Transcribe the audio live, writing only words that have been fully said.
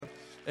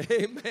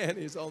Amen.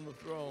 He's on the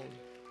throne.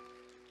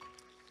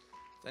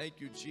 Thank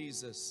you,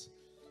 Jesus.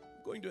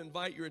 I'm going to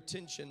invite your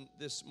attention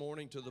this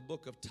morning to the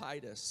book of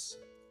Titus.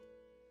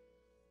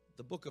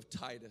 The book of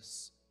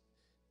Titus,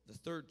 the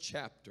 3rd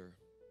chapter.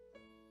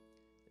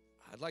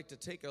 I'd like to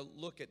take a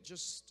look at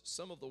just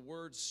some of the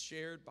words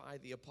shared by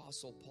the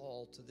Apostle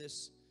Paul to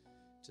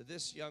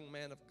this young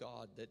man of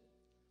God that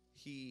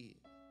he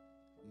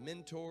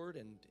mentored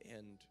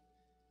and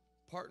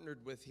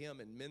partnered with him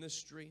in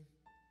ministry.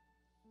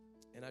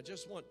 And I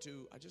just want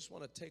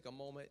to take a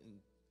moment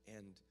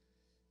and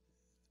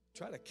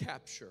try to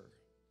capture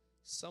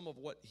some of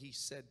what he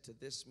said to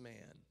this man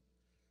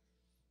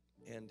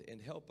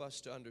and help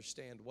us to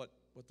understand what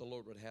the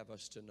Lord would have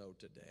us to know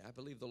today. I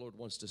believe the Lord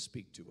wants to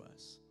speak to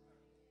us.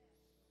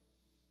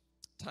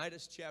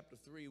 Titus chapter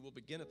 3, we'll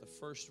begin at the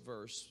first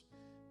verse.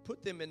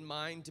 Put them in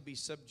mind to be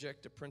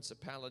subject to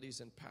principalities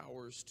and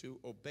powers, to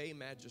obey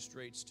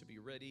magistrates, to be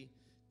ready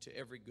to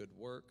every good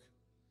work,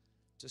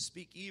 to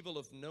speak evil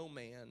of no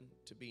man,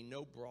 to be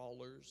no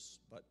brawlers,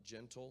 but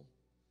gentle,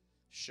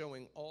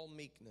 showing all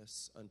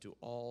meekness unto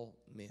all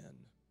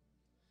men.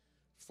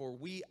 For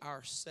we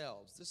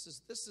ourselves,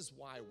 this is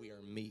why we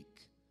are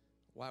meek,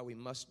 why we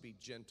must be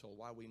gentle,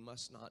 why we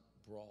must not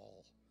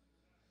brawl.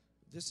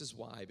 This is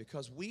why,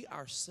 because we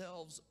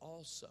ourselves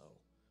also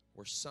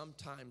were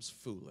sometimes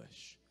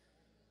foolish.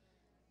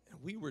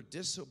 And we were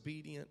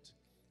disobedient,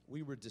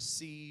 we were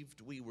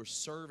deceived, we were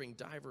serving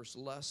diverse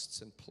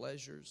lusts and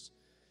pleasures.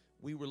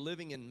 We were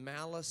living in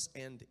malice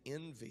and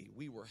envy.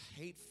 We were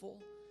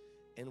hateful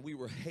and we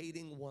were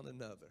hating one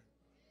another.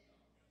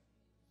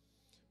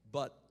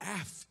 But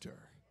after,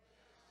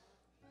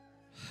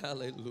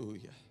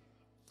 hallelujah,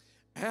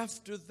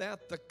 after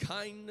that, the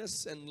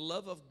kindness and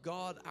love of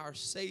God, our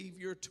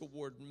Savior,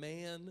 toward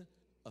man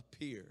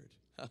appeared.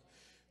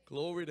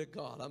 Glory to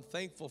God. I'm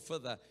thankful for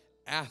the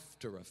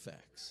after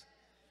effects.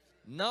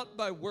 Not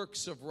by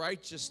works of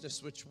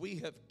righteousness which we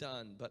have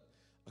done, but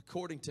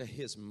according to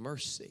His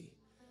mercy.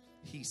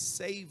 He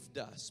saved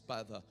us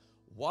by the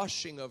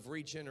washing of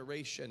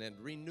regeneration and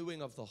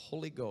renewing of the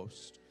Holy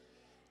Ghost,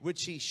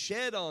 which He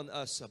shed on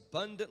us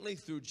abundantly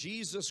through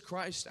Jesus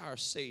Christ our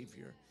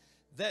Savior,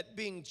 that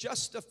being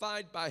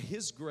justified by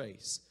His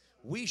grace,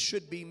 we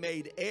should be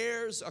made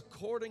heirs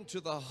according to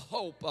the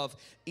hope of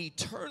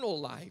eternal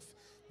life.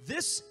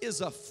 This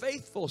is a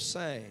faithful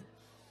saying,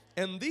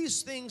 and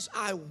these things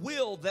I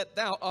will that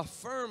thou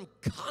affirm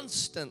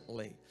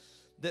constantly,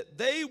 that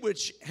they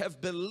which have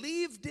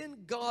believed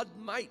in God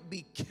might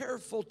be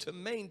careful to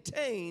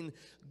maintain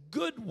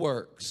good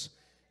works.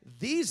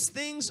 These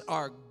things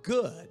are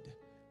good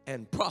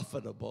and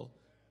profitable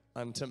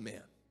unto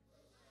men.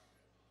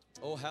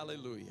 Oh,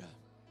 hallelujah.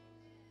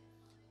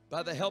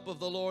 By the help of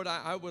the Lord,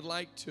 I would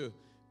like to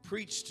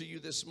preach to you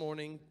this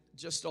morning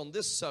just on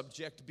this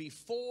subject,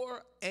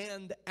 before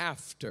and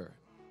after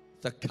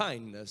the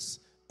kindness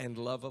and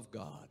love of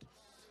God.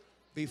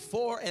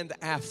 Before and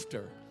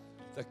after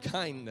the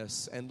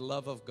kindness and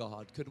love of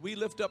God. Could we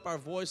lift up our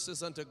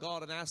voices unto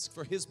God and ask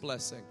for His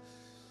blessing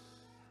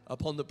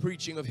upon the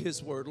preaching of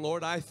His word?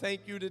 Lord, I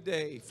thank you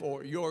today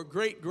for your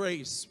great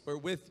grace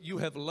wherewith you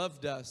have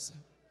loved us.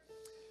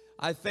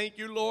 I thank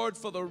you, Lord,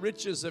 for the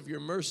riches of your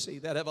mercy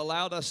that have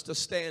allowed us to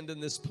stand in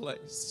this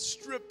place.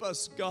 Strip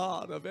us,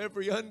 God, of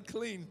every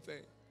unclean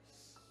thing.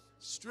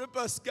 Strip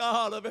us,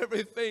 God, of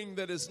everything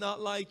that is not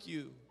like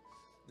you.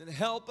 Then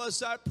help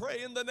us, I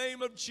pray, in the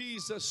name of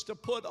Jesus, to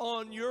put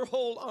on your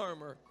whole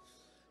armor.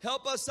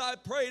 Help us, I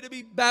pray, to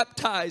be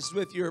baptized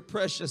with your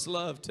precious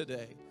love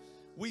today.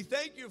 We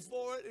thank you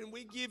for it, and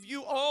we give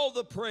you all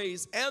the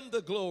praise and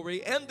the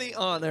glory and the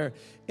honor.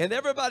 And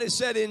everybody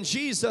said, in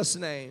Jesus'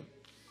 name.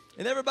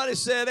 And everybody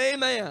said,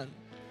 amen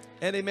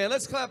and amen.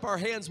 Let's clap our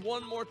hands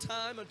one more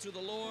time unto the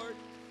Lord.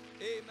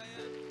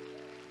 Amen.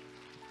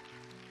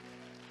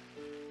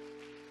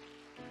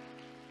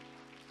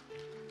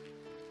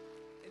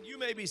 And you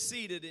may be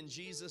seated in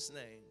Jesus'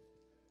 name.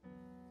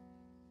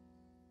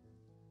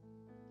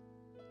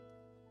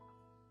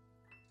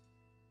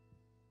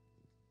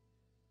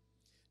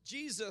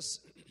 Jesus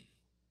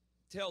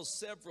tells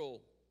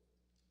several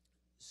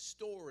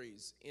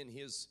stories in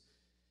his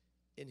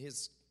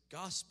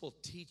gospel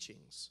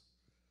teachings,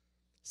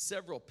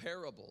 several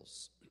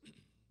parables.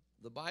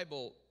 The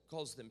Bible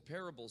calls them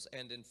parables,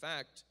 and in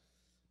fact,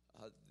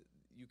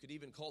 you could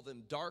even call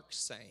them dark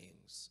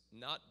sayings,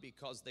 not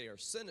because they are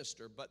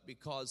sinister, but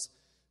because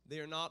they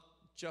are not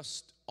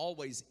just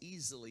always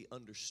easily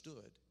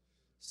understood.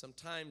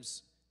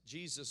 Sometimes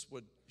Jesus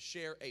would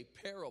share a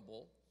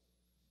parable,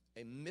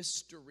 a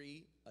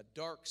mystery, a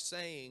dark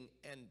saying,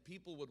 and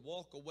people would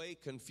walk away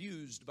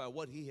confused by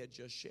what he had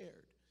just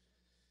shared.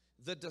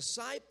 The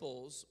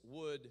disciples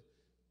would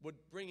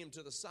bring him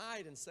to the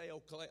side and say,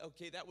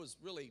 okay, that was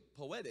really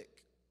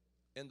poetic,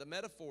 and the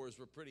metaphors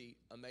were pretty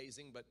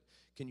amazing, but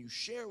can you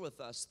share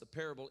with us the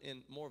parable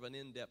in more of an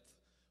in-depth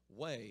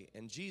way?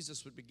 And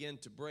Jesus would begin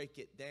to break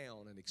it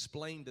down and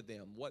explain to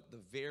them what the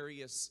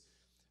various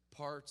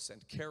parts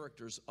and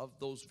characters of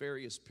those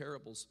various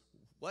parables,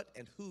 what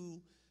and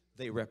who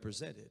they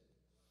represented.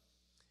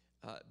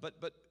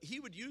 But he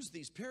would use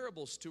these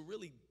parables to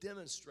really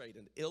demonstrate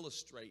and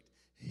illustrate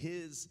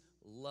his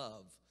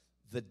love,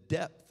 the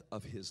depth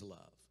of his love.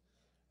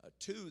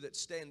 Two that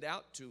stand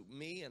out to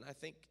me, and I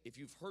think if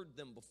you've heard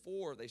them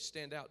before, they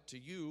stand out to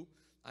you.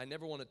 I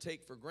never want to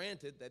take for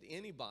granted that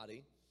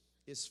anybody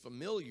is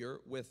familiar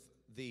with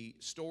the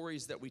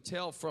stories that we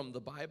tell from the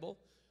Bible,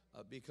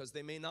 because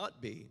they may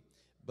not be.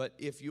 But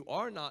if you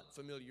are not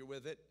familiar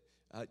with it,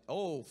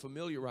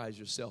 familiarize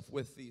yourself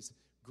with these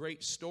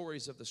great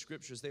stories of the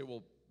Scriptures. They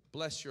will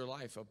bless your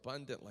life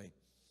abundantly.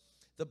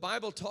 The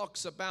Bible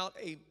talks about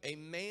a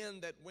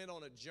man that went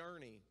on a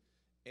journey,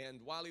 and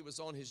while he was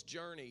on his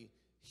journey,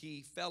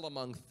 he fell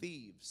among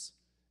thieves.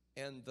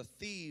 And the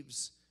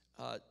thieves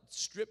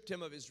stripped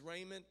him of his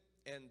raiment,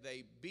 and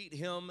they beat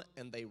him,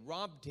 and they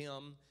robbed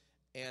him,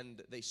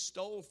 and they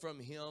stole from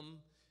him.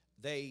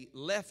 They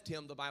left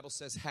him, the Bible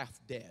says, half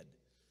dead.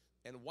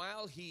 And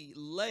while he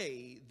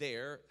lay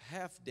there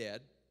half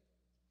dead,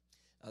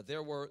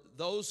 there were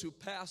those who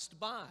passed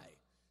by.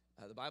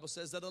 The Bible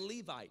says that a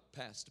Levite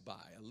passed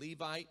by. A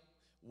Levite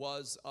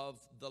was of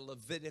the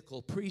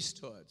Levitical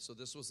priesthood. So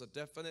this was a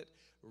definite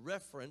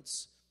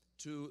reference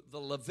to the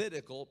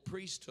Levitical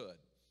priesthood.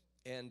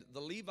 And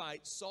the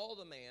Levite saw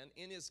the man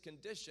in his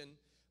condition,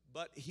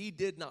 but he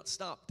did not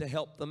stop to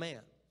help the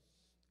man.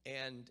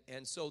 And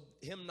so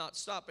him not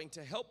stopping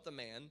to help the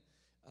man,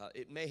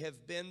 it may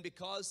have been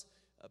because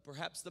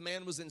perhaps the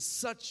man was in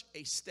such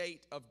a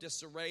state of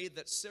disarray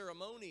that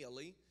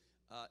ceremonially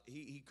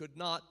he could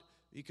not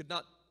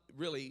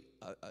really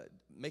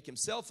make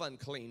himself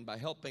unclean by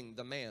helping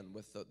the man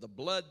with the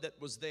blood that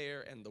was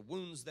there and the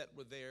wounds that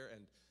were there.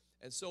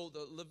 And so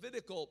the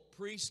Levitical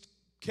priest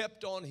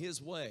kept on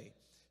his way.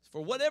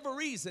 For whatever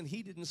reason,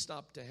 he didn't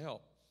stop to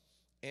help.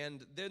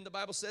 And then the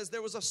Bible says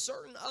there was a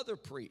certain other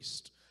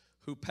priest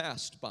who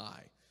passed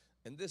by.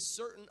 And this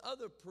certain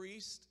other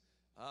priest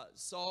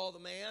saw the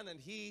man, and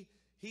he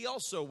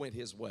also went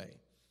his way.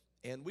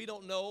 And we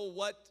don't know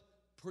what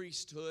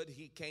priesthood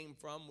he came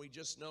from. We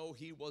just know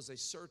he was a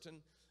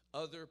certain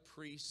other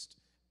priest,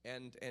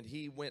 and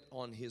he went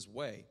on his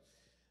way.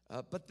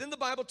 But then the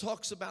Bible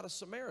talks about a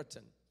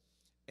Samaritan,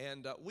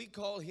 and we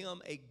call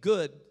him a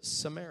good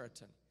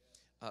Samaritan,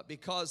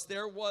 because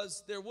there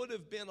would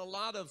have been a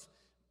lot of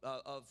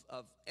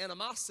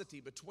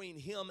animosity between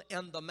him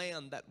and the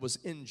man that was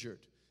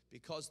injured,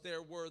 because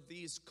there were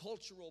these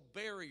cultural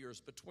barriers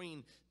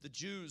between the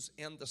Jews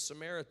and the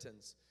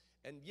Samaritans.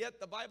 And yet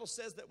the Bible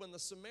says that when the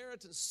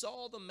Samaritan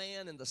saw the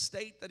man in the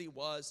state that he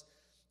was,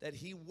 that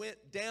he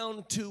went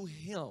down to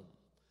him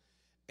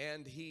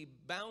and he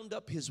bound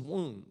up his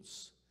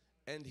wounds,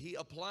 and he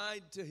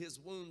applied to his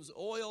wounds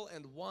oil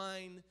and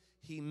wine.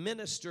 He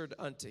ministered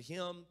unto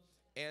him,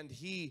 and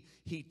he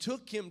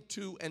took him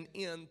to an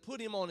inn, put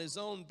him on his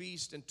own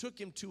beast, and took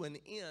him to an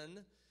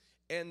inn,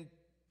 and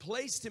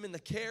placed him in the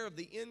care of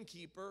the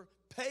innkeeper,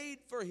 paid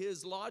for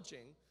his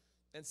lodging,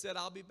 and said,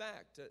 I'll be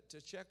back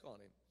to check on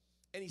him.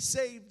 And he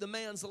saved the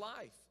man's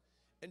life.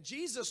 And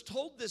Jesus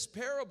told this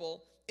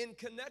parable in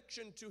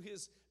connection to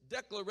his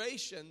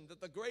declaration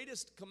that the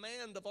greatest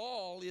command of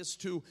all is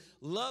to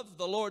love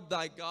the Lord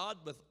thy God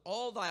with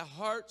all thy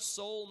heart,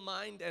 soul,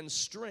 mind, and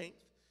strength,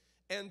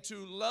 and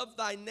to love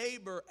thy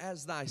neighbor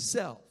as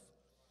thyself.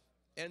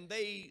 And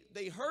they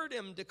heard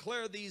him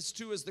declare these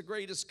two as the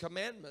greatest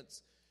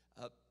commandments.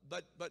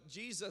 But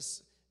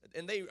Jesus,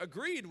 and they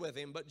agreed with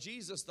him, but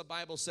Jesus, the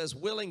Bible says,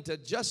 willing to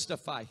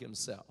justify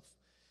himself,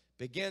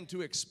 began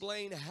to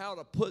explain how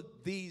to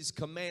put these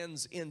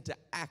commands into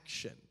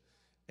action.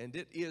 And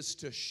it is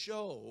to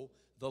show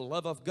the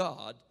love of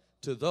God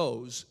to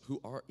those who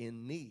are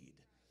in need.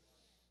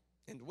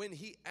 And when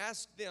he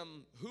asked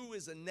them, who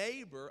is a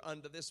neighbor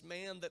unto this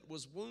man that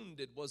was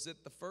wounded? Was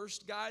it the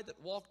first guy that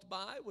walked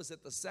by? Was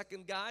it the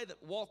second guy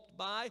that walked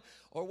by?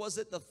 Or was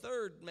it the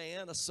third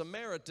man, a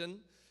Samaritan,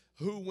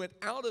 who went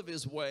out of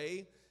his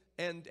way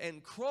and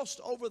crossed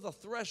over the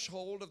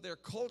threshold of their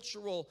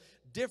cultural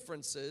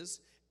differences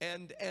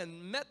and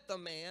met the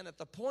man at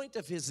the point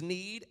of his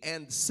need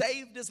and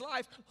saved his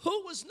life?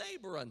 Who was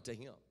neighbor unto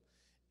him?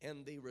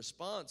 And the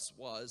response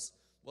was,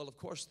 well, of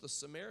course, the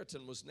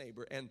Samaritan was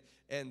neighbor.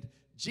 And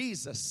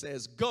Jesus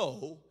says,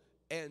 go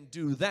and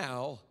do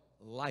thou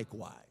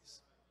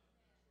likewise.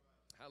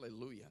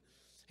 Hallelujah.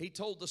 He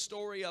told the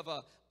story of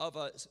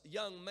a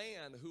young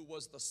man who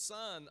was the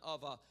son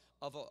of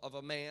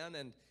a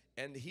man,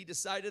 and he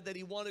decided that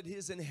he wanted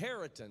his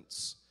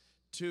inheritance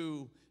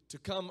to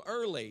come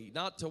early,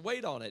 not to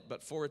wait on it,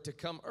 but for it to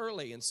come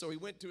early. And so he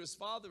went to his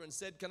father and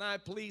said, can I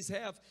please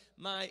have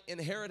my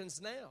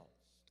inheritance now?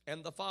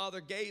 And the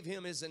father gave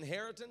him his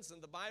inheritance,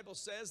 and the Bible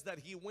says that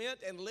he went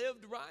and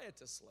lived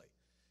riotously,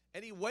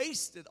 and he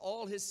wasted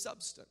all his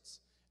substance.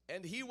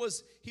 And he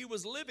was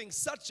living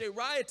such a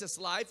riotous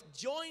life,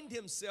 joined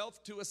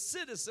himself to a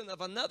citizen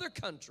of another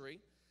country,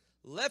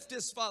 left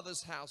his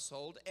father's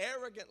household,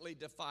 arrogantly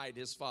defied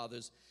his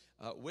father's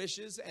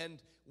wishes,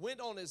 and went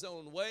on his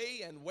own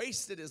way and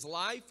wasted his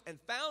life, and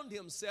found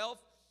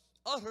himself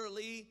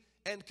utterly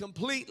and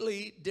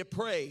completely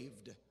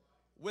depraved,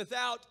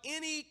 without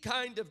any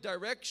kind of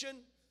direction.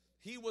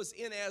 He was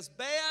in as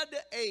bad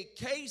a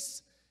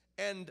case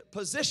and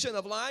position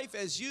of life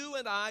as you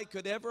and I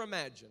could ever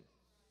imagine.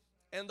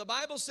 And the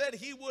Bible said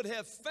he would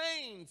have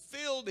fain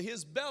filled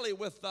his belly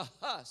with the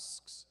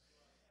husks.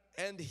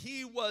 And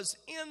he was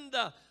in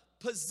the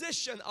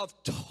position of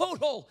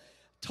total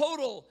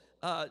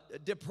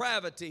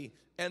depravity.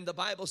 And the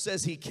Bible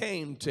says he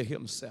came to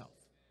himself.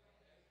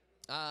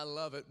 I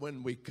love it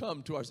when we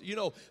come to ourselves. You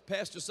know,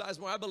 Pastor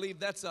Sizemore, I believe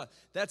that's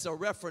a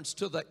reference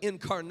to the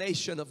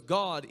incarnation of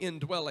God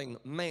indwelling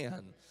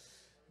man.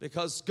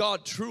 Because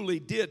God truly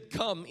did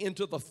come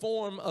into the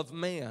form of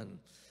man.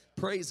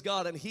 Praise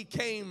God. And he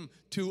came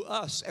to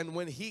us. And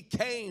when he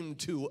came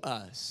to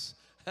us,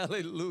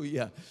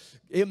 hallelujah,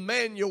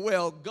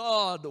 Emmanuel,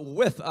 God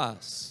with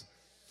us.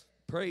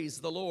 Praise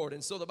the Lord.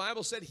 And so the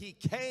Bible said he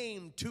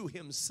came to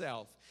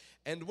himself.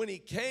 And when he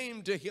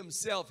came to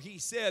himself, he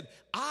said,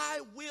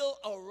 I will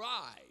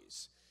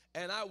arise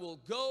and I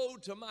will go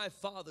to my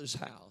Father's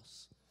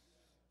house.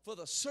 For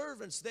the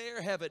servants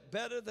there have it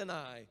better than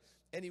I.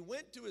 And he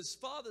went to his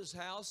father's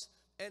house,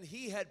 and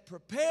he had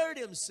prepared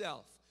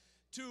himself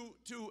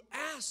to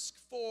ask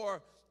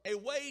for a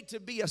way to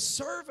be a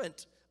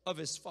servant of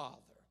his father.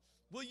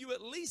 Will you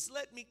at least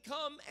let me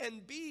come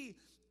and be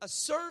a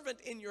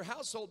servant in your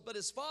household? But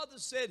his father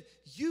said,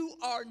 you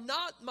are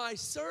not my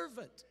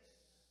servant.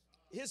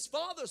 His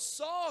father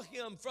saw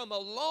him from a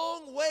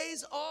long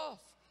ways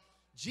off.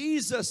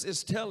 Jesus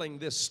is telling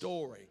this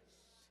story.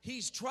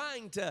 He's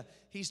trying to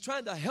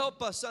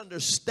help us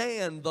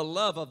understand the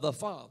love of the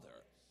Father.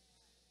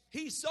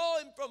 He saw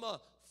him from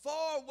a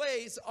far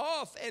ways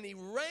off, and he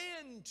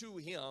ran to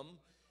him,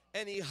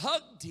 and he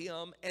hugged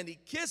him, and he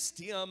kissed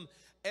him.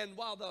 And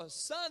while the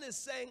son is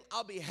saying,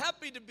 I'll be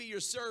happy to be your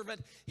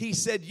servant, he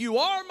said, you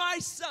are my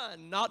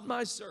son, not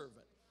my servant.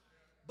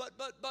 But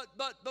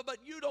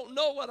you don't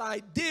know what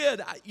I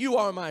did. You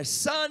are my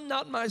son,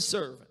 not my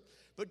servant.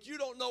 But you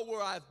don't know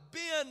where I've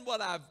been, what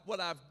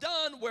I've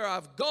done, where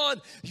I've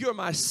gone. You're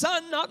my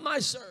son, not my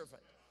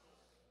servant.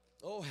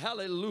 Oh,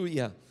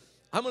 hallelujah.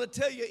 I'm going to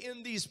tell you,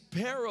 in these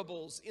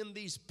parables, in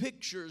these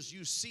pictures,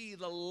 you see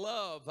the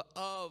love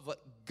of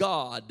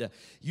God.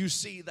 You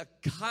see the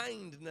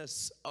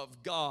kindness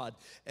of God.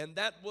 And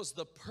that was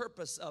the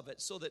purpose of it,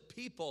 so that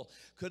people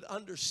could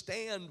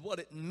understand what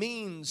it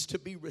means to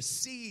be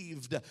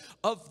received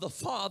of the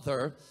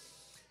Father.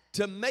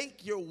 To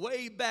make your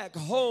way back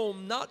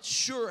home, not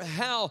sure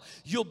how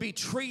you'll be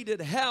treated,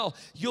 how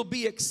you'll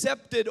be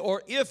accepted,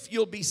 or if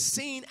you'll be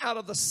seen out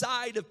of the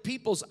side of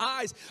people's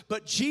eyes.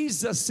 But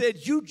Jesus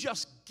said, you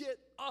just get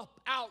up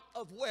out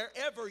of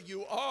wherever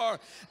you are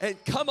and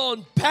come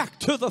on back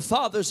to the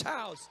Father's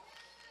house.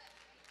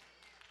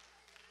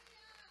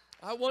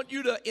 I want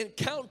you to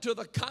encounter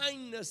the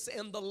kindness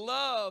and the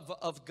love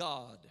of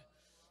God.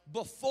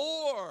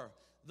 Before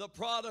the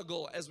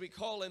prodigal, as we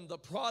call him, the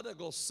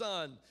prodigal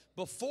son,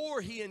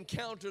 before he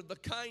encountered the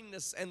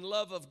kindness and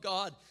love of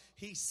God,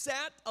 he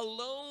sat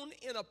alone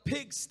in a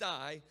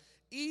pigsty,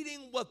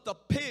 eating what the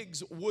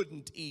pigs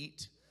wouldn't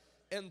eat,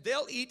 and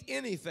they'll eat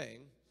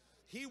anything.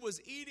 He was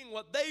eating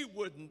what they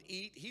wouldn't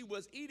eat. He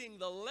was eating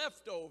the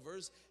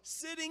leftovers,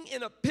 sitting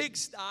in a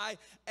pigsty,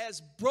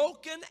 as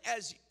broken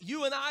as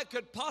you and I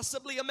could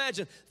possibly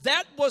imagine.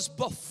 That was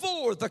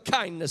before the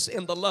kindness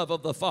and the love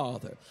of the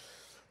Father.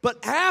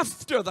 But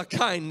after the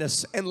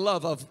kindness and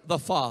love of the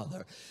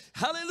Father,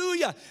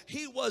 hallelujah,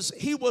 he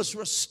was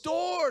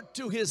restored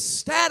to his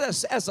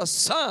status as a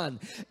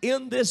son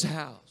in this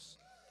house.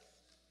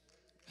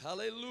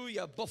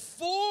 Hallelujah.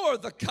 Before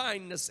the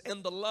kindness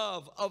and the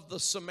love of the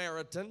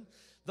Samaritan,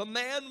 the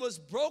man was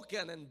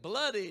broken and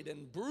bloodied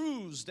and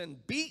bruised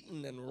and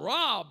beaten and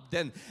robbed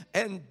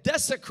and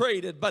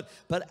desecrated. But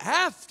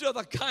after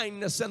the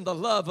kindness and the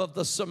love of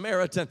the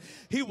Samaritan,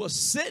 he was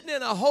sitting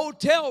in a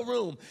hotel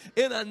room,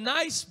 in a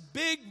nice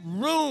big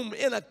room,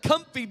 in a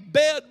comfy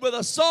bed with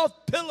a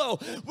soft pillow,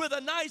 with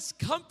a nice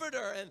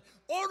comforter, and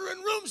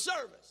ordering room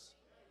service.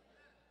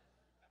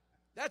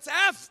 That's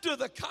after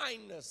the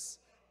kindness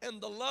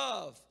and the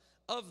love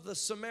of the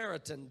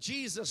Samaritan.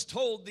 Jesus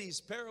told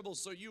these parables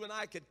so you and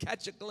I could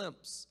catch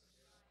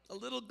a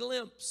little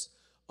glimpse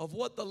of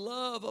what the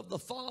love of the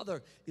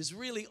Father is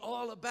really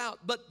all about.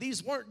 But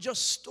these weren't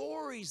just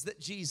stories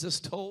that Jesus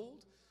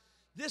told.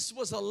 This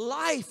was a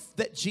life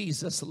that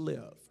Jesus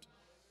lived.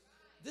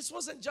 This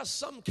wasn't just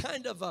some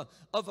kind of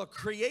a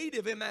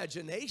creative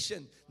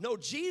imagination. No,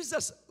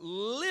 Jesus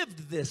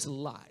lived this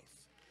life.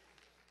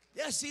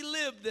 Yes, he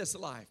lived this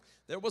life.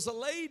 There was a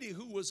lady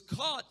who was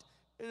caught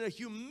in a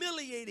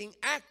humiliating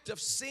act of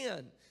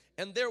sin,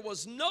 and there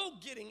was no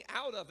getting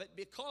out of it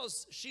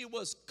because she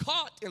was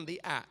caught in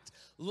the act,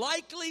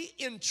 likely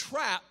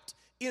entrapped,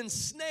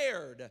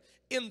 ensnared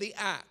in the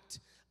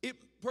act. It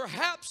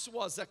perhaps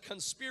was a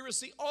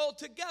conspiracy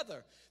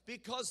altogether,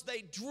 because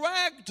they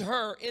dragged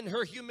her in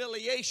her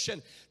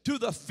humiliation to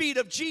the feet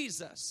of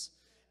Jesus,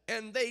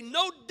 and they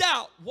no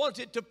doubt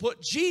wanted to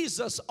put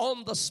Jesus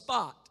on the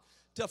spot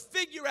to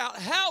figure out,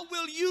 how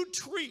will you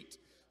treat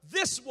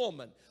this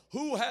woman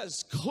who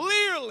has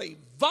clearly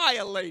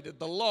violated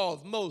the law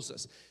of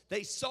Moses.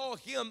 They saw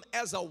him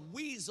as a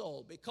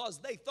weasel because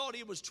they thought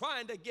he was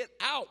trying to get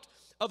out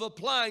of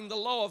applying the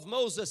law of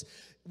Moses,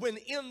 when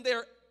in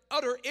their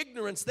utter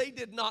ignorance they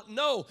did not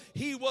know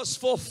he was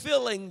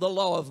fulfilling the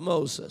law of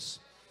Moses.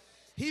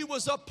 He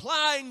was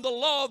applying the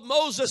law of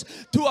Moses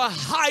to a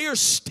higher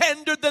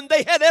standard than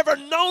they had ever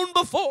known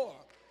before.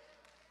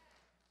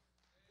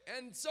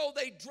 And so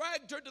they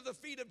dragged her to the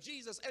feet of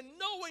Jesus, and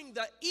knowing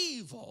the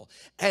evil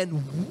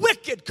and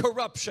wicked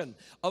corruption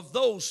of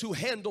those who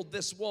handled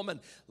this woman,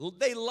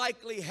 they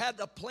likely had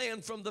a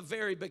plan from the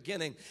very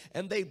beginning.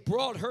 And they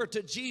brought her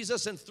to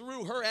Jesus and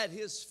threw her at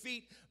his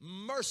feet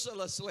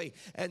mercilessly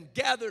and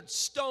gathered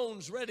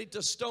stones ready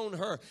to stone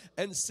her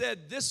and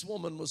said, this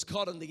woman was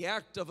caught in the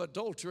act of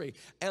adultery,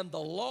 and the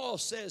law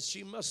says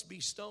she must be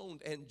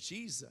stoned. And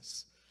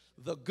Jesus,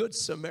 the Good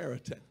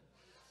Samaritan,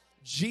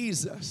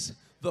 Jesus,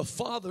 the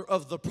father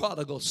of the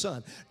prodigal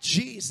son,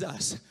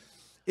 Jesus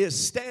is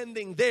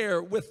standing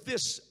there with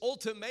this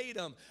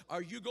ultimatum.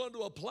 Are you going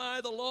to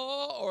apply the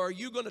law, or are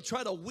you going to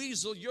try to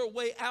weasel your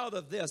way out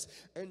of this?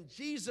 And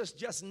Jesus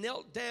just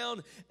knelt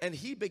down and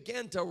he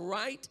began to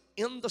write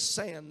in the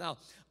sand. Now,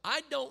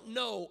 I don't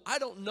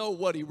know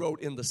what he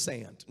wrote in the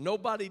sand.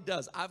 Nobody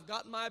does. I've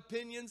got my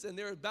opinions, and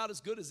they're about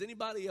as good as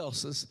anybody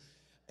else's.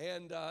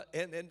 And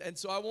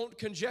so I won't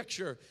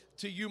conjecture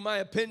to you my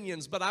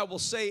opinions, but I will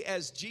say,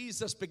 as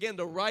Jesus began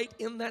to write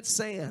in that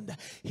sand,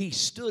 he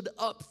stood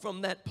up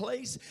from that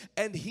place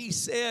and he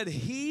said,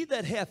 he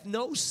that hath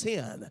no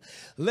sin,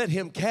 let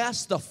him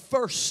cast the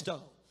first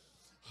stone.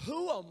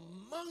 Who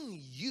among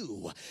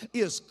you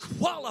is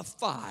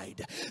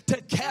qualified to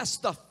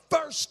cast the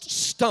first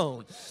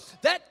stone?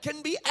 That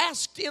can be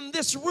asked in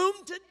this room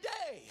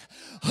today.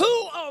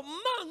 Who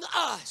among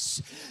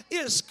us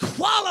is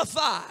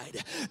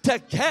qualified to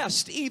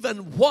cast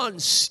even one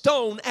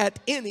stone at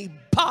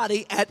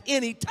anybody at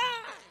any time?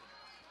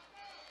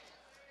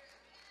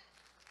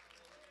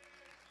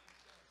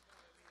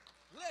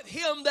 Let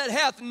him that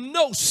hath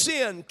no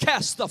sin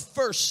cast the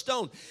first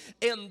stone.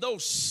 And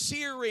those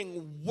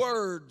searing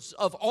words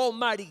of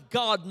Almighty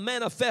God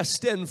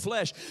manifest in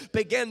flesh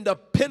began to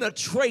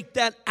penetrate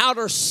that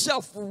outer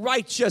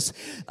self-righteous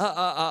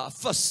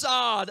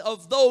facade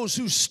of those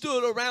who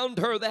stood around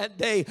her that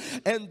day.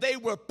 And they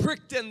were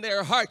pricked in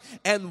their heart.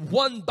 And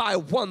one by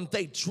one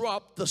they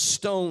dropped the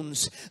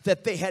stones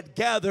that they had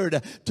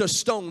gathered to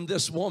stone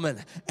this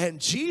woman. And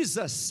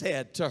Jesus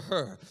said to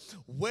her,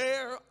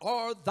 where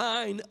are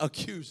thine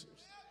accusers?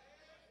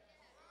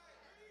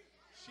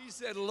 She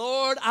said,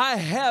 Lord, I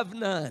have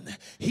none.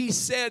 He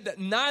said,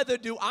 neither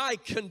do I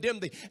condemn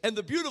thee. And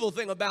the beautiful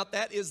thing about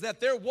that is that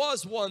there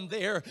was one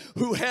there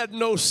who had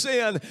no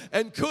sin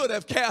and could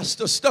have cast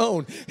a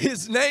stone.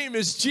 His name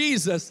is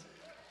Jesus.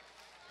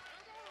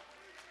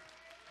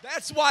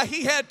 That's why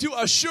he had to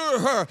assure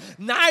her,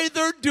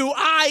 neither do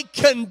I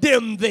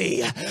condemn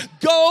thee.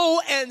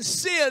 Go and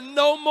sin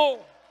no more.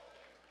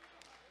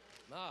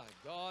 My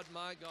God,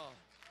 my God.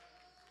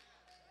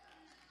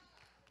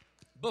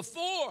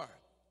 Before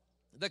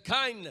the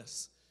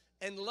kindness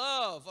and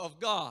love of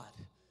God,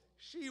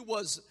 she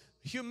was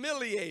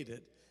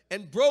humiliated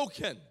and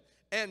broken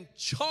and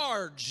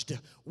charged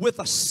with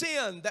a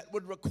sin that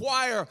would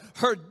require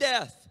her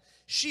death.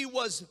 She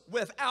was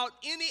without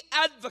any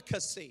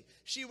advocacy.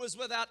 She was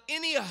without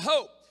any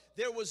hope.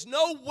 There was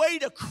no way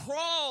to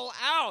crawl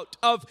out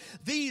of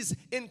these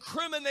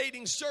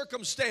incriminating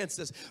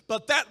circumstances.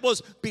 But that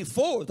was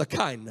before the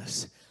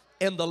kindness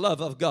and the love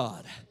of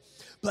God.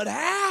 But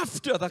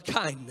after the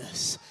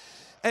kindness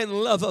and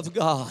love of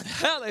God,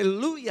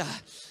 hallelujah,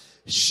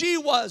 she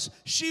was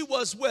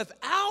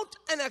without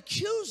an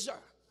accuser.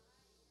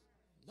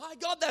 My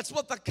God, that's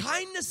what the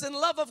kindness and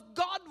love of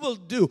God will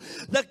do.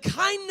 The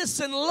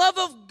kindness and love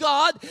of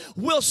God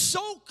will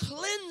so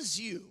cleanse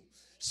you,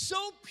 so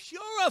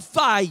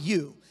purify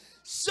you,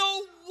 so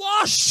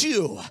wash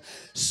you,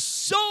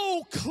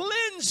 so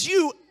cleanse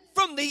you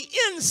from the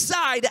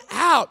inside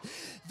out,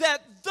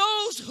 that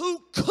those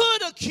who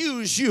could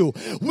accuse you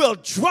will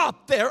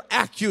drop their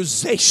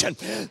accusation.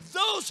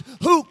 Those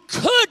who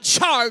could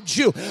charge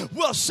you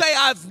will say,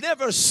 I've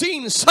never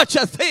seen such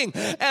a thing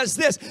as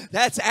this.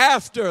 That's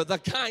after the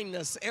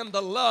kindness and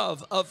the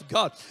love of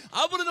God.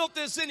 I want to know if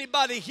there's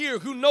anybody here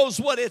who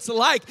knows what it's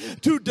like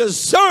to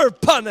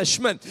deserve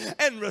punishment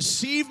and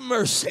receive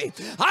mercy.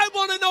 I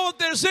want to know if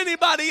there's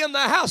anybody in the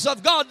house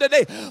of God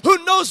today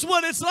who knows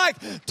what it's like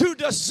to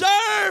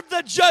deserve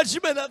the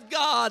judgment of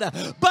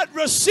God, but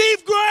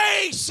receive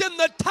grace in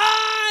the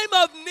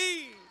time of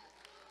need.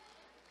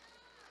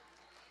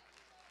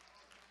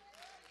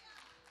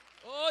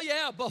 Oh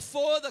yeah,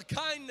 before the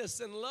kindness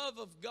and love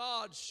of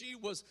God, she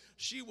was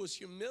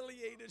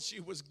humiliated, she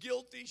was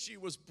guilty, she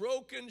was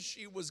broken,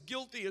 she was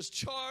guilty as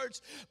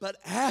charged. But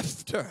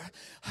after,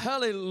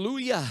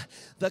 hallelujah,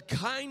 the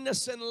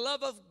kindness and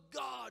love of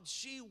God,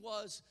 she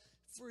was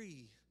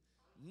free.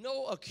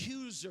 No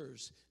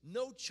accusers,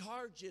 no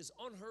charges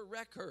on her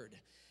record.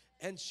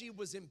 And she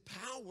was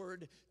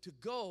empowered to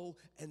go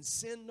and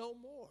sin no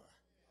more.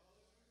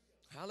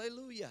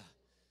 Hallelujah.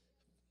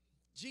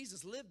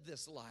 Jesus lived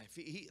this life.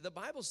 The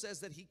Bible says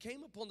that he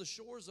came upon the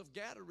shores of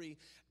Gadara,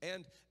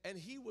 and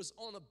he was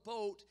on a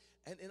boat,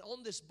 and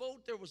on this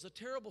boat there was a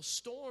terrible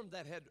storm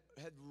that had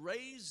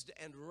raised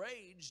and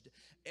raged,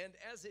 and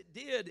as it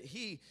did,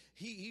 he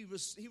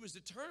was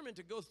determined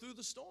to go through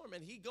the storm,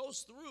 and he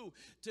goes through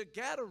to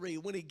Gadara.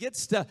 When he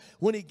gets to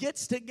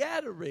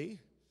Gadara,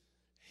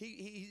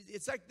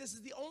 it's like this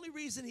is the only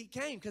reason he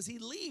came, because he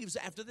leaves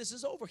after this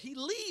is over. He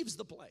leaves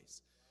the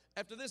place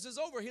after this is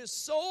over. His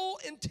sole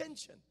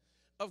intention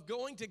of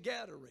going to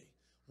Gadara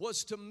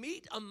was to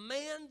meet a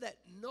man that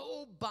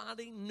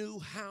nobody knew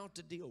how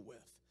to deal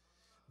with.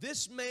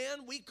 This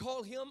man, we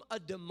call him a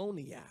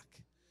demoniac.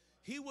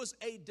 He was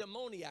a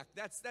demoniac.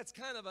 That's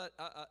kind of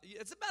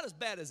it's about as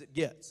bad as it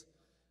gets.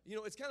 You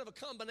know, it's kind of a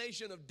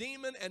combination of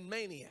demon and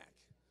maniac.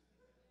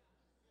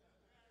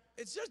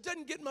 It just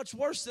doesn't get much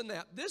worse than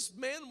that. This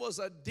man was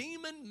a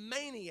demon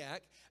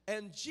maniac,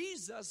 and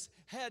Jesus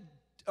had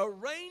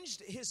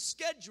arranged his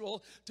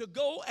schedule to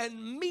go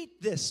and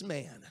meet this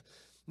man.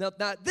 Now,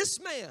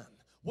 this man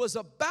was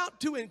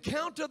about to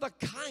encounter the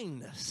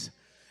kindness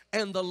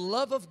and the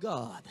love of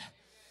God.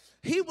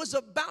 He was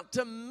about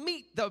to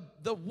meet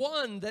the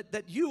one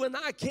that you and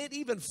I can't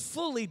even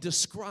fully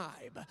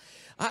describe.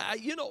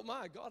 You know,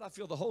 my God, I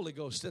feel the Holy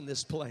Ghost in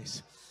this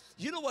place.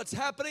 You know what's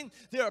happening?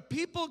 There are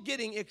people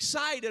getting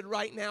excited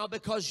right now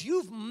because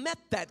you've met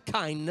that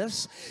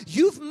kindness.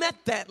 You've met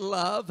that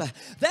love.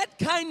 That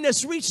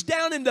kindness reached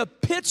down into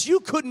pits you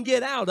couldn't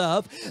get out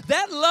of.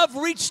 That love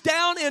reached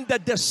down into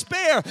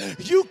despair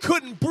you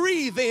couldn't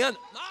breathe in.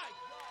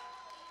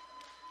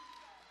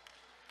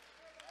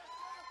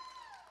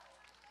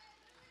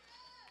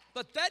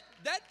 But that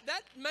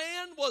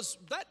man was,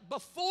 that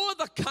before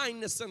the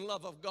kindness and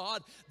love of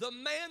God, the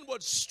man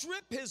would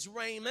strip his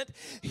raiment.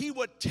 He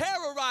would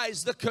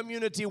terrorize the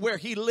community where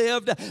he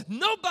lived.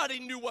 Nobody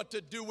knew what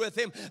to do with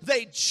him.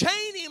 They'd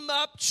chain him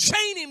up,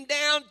 chain him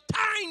down,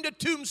 tie him to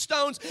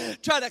tombstones,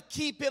 try to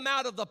keep him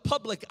out of the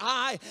public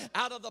eye,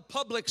 out of the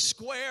public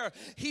square.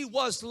 He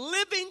was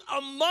living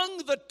among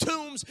the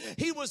tombs.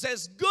 He was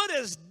as good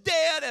as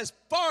dead as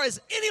far as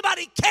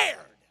anybody cared.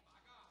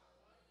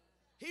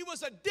 He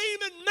was a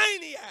demon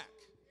maniac.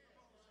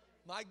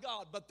 My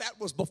God, but that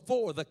was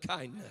before the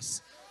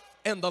kindness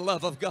and the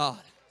love of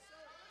God.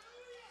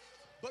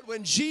 But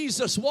when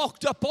Jesus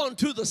walked up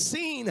onto the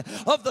scene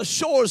of the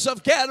shores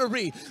of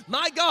Gadara,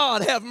 my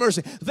God, have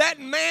mercy, that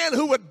man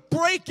who would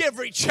break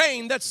every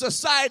chain that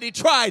society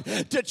tried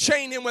to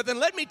chain him with. And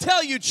let me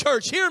tell you,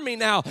 church, hear me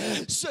now.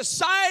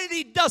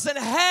 Society doesn't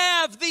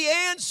have the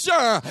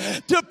answer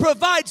to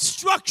provide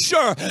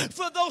structure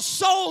for those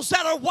souls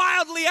that are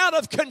wildly out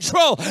of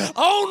control.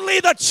 Only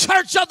the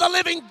church of the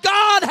living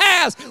God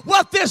has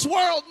what this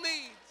world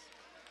needs.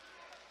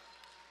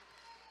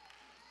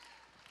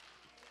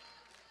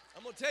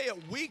 Tell you,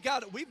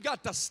 we've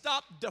got to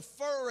stop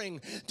deferring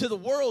to the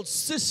world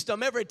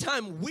system every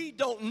time we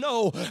don't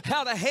know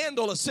how to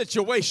handle a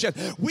situation.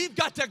 We've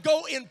got to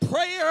go in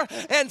prayer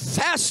and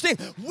fasting.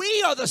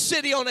 We are the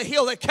city on a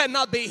hill that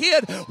cannot be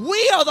hid.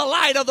 We are the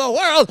light of the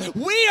world.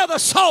 We are the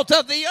salt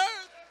of the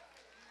earth.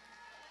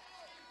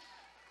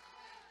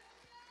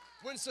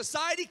 When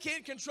society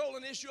can't control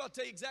an issue, I'll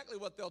tell you exactly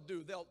what they'll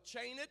do. They'll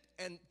chain it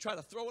and try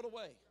to throw it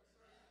away.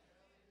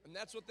 And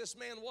that's what this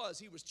man was.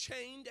 He was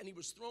chained and he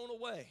was thrown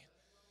away.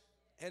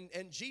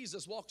 And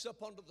Jesus walks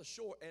up onto the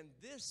shore, and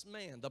this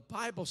man, the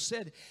Bible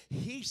said,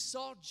 he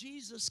saw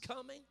Jesus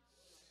coming.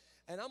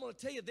 And I'm going to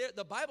tell you,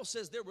 the Bible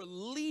says there were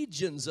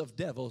legions of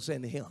devils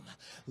in him.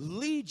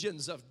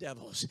 Legions of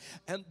devils.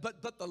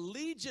 But the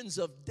legions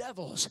of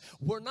devils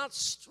were not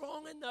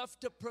strong enough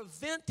to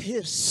prevent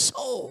his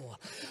soul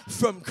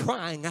from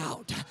crying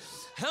out.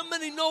 How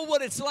many know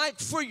what it's like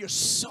for your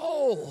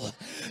soul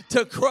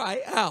to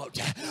cry out?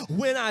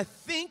 When I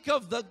think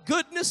of the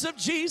goodness of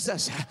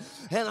Jesus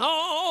and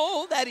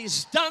all that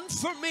he's done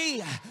for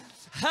me,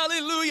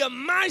 hallelujah,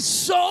 my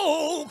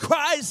soul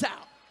cries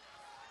out.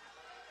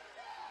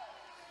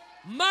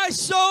 My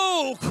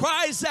soul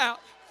cries out.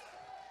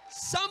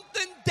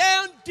 Something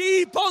down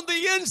deep on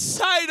the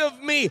inside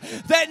of me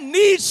that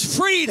needs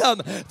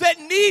freedom, that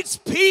needs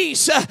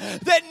peace,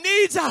 that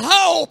needs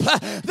hope,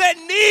 that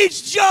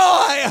needs joy,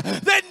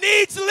 that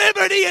needs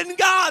liberty in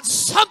God.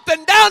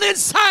 Something down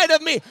inside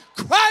of me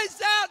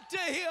cries out to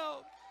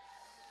him.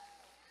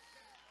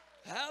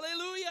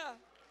 Hallelujah.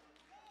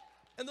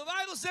 And the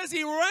Bible says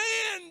he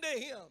ran to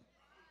him.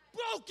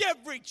 Broke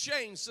every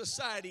chain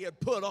society had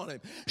put on him.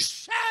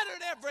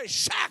 Shattered every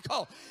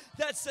shackle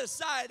that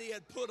society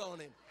had put on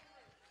him.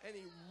 And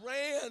he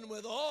ran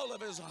with all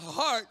of his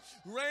heart,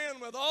 ran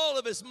with all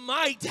of his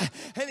might,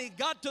 and he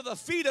got to the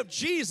feet of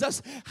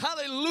Jesus.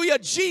 Hallelujah.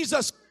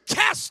 Jesus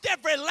cast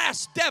every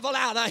last devil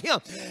out of him.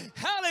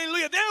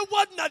 Hallelujah. There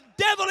wasn't a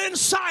devil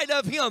inside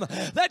of him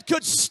that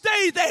could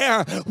stay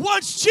there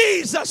once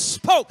Jesus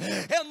spoke.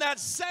 And that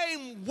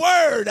same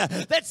word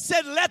that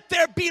said, "Let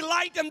there be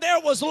light," and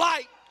there was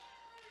light.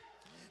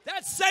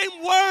 That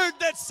same word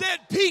that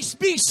said, "Peace,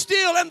 be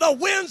still," and the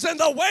winds and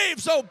the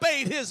waves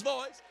obeyed his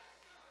voice.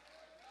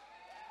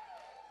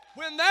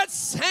 When that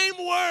same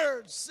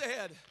word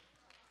said,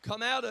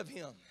 come out of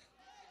him.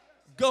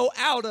 Go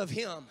out of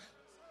him.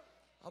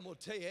 I'm going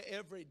to tell you,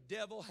 every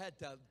devil had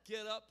to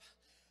get up,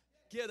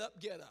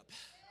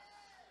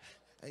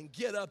 and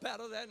get up out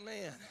of that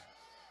man.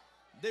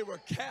 They were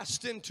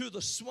cast into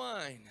the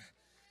swine.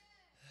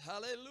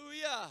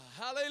 Hallelujah,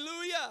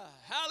 hallelujah,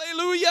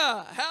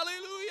 hallelujah,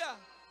 hallelujah.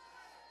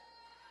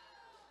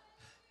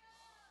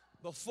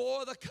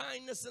 Before the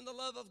kindness and the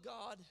love of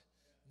God,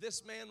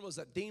 this man was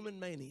a demon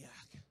maniac.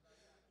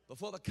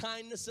 Before the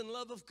kindness and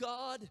love of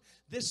God,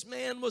 this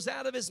man was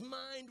out of his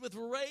mind with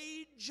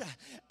rage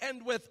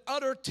and with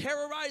utter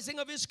terrorizing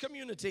of his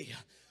community.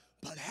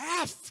 But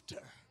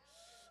after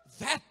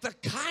that the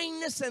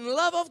kindness and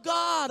love of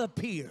God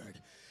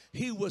appeared,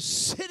 he was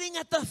sitting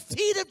at the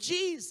feet of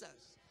Jesus,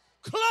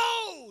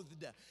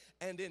 clothed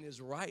and in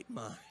his right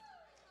mind.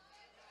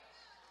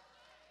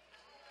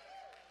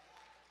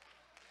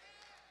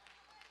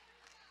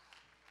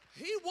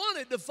 He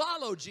wanted to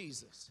follow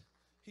Jesus.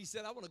 He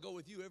said, I want to go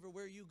with you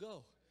everywhere you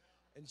go.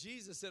 And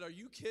Jesus said, are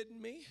you kidding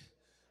me?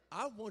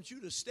 I want you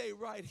to stay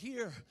right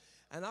here.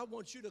 And I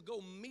want you to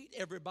go meet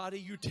everybody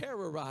you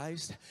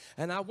terrorized.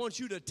 And I want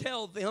you to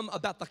tell them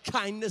about the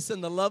kindness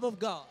and the love of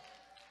God.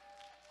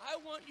 I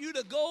want you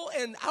to go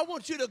and I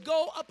want you to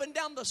go up and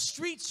down the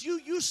streets you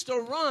used to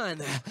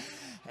run.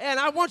 And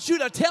I want you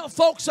to tell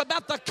folks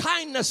about the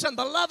kindness and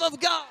the love of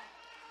God.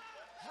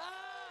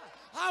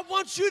 I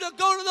want you to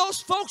go to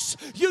those folks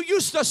you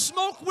used to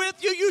smoke with,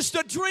 you used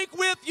to drink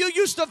with, you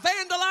used to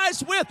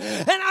vandalize with,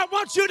 and I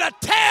want you to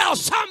tell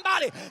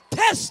somebody,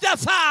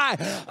 testify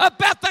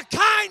about the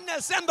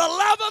kindness and the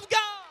love of God.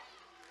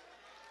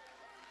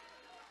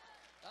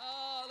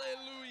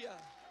 Hallelujah.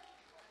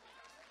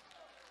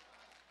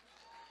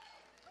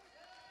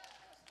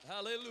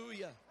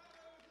 Hallelujah.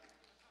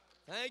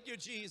 Thank you,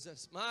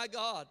 Jesus. My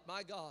God,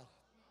 my God.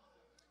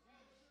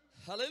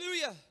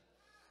 Hallelujah.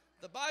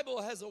 The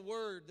Bible has a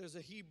word, there's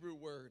a Hebrew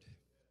word,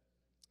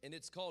 and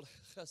it's called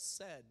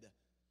chesed.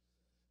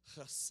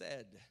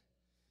 Chesed.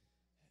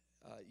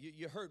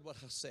 You heard what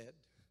chesed.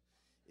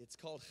 It's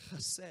called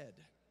chesed.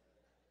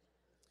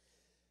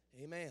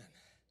 Amen.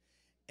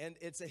 And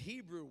it's a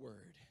Hebrew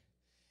word,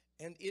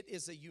 and it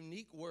is a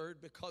unique word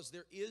because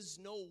there is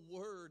no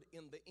word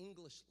in the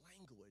English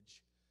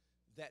language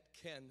that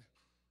can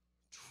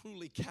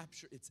truly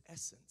capture its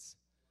essence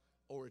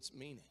or its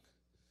meaning.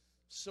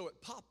 So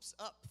it pops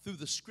up through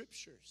the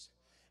scriptures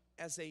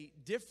as a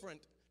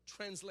different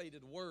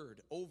translated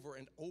word over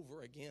and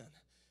over again.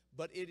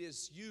 But it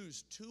is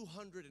used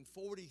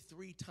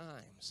 243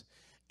 times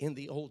in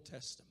the Old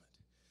Testament.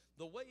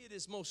 The way it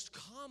is most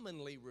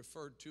commonly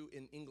referred to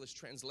in English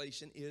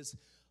translation is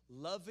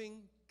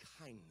loving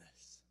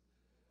kindness.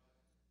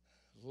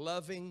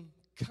 Loving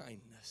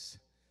kindness.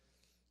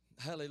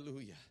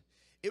 Hallelujah.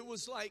 It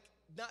was like,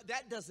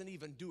 that doesn't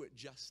even do it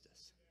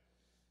justice.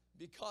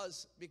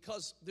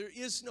 Because there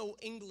is no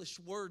English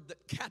word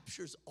that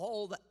captures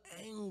all the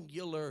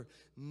angular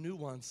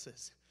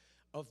nuances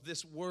of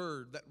this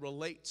word that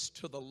relates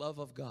to the love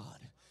of God.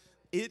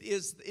 It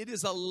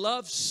is a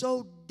love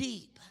so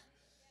deep.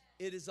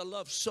 It is a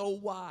love so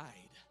wide.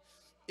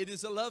 It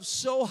is a love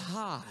so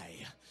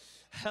high.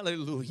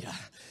 Hallelujah.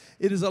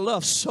 It is a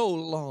love so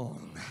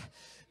long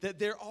that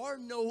there are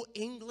no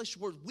English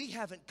words. We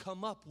haven't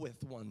come up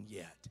with one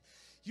yet.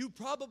 You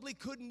probably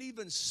couldn't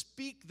even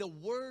speak the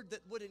word that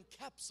would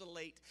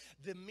encapsulate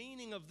the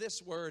meaning of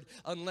this word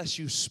unless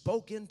you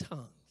spoke in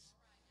tongues.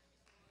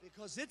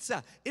 Because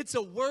it's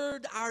a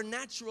word our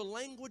natural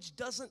language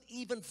doesn't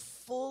even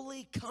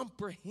fully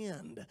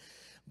comprehend.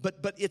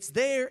 But it's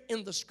there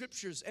in the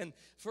scriptures. And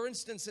for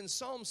instance, in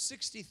Psalm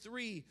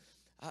 63,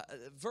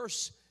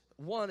 verse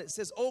 1, it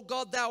says, O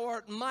God, thou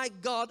art my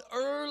God,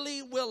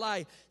 early will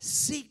I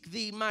seek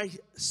thee. My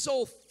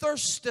soul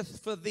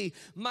thirsteth for thee,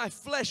 my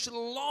flesh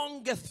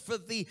longeth for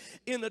thee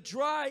in a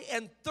dry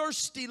and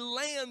thirsty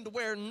land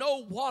where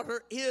no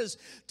water is,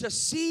 to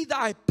see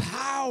thy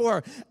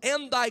power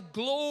and thy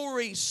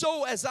glory,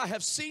 so as I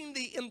have seen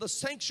thee in the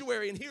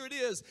sanctuary. And here it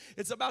is,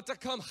 it's about to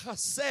come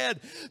chesed,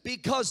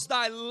 because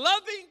thy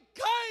loving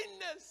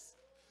kindness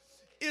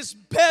is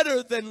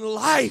better than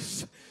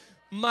life.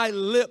 My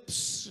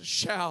lips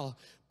shall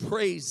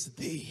praise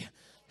thee.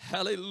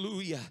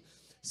 Hallelujah.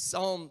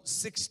 Psalm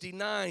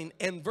 69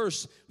 and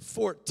verse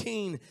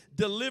 14.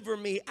 Deliver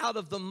me out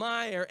of the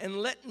mire and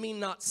let me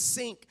not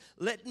sink.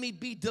 Let me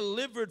be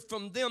delivered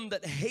from them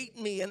that hate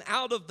me, and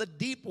out of the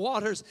deep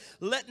waters.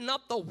 Let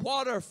not the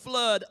water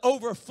flood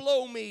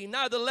overflow me,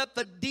 neither let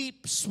the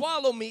deep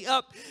swallow me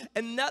up,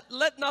 and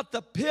let not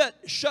the pit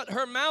shut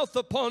her mouth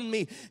upon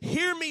me.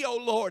 Hear me, O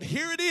Lord.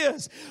 Here it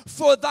is.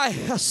 For thy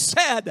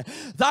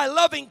chesed, thy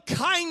loving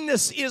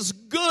kindness is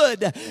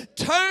good.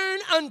 Turn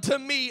unto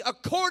me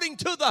according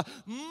to the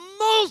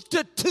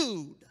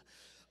multitude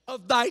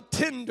of thy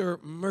tender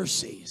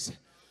mercies.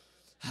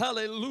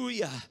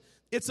 Hallelujah.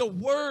 It's a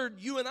word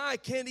you and I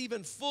can't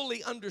even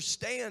fully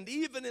understand.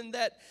 Even in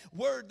that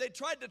word, they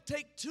tried to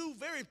take two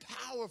very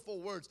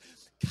powerful words,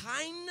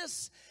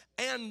 kindness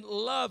and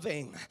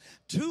loving.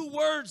 Two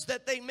words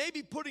that they may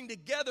be putting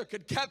together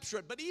could capture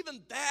it, but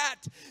even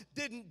that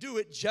didn't do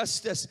it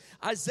justice.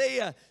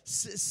 Isaiah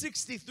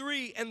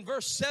 63 and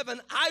verse 7,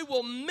 I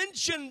will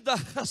mention the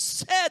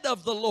chesed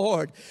of the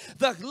Lord,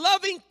 the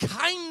loving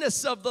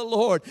kindness of the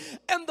Lord,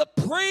 and the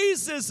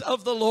praises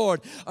of the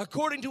Lord,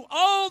 according to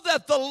all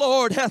that the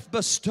Lord hath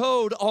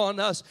bestowed on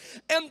us,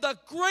 and the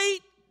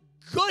great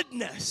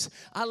goodness.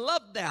 I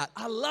love that.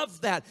 I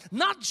love that.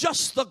 Not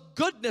just the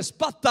goodness,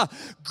 but the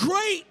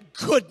great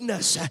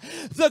goodness.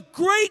 The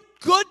great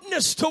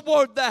goodness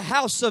toward the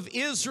house of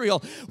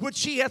Israel,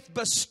 which he hath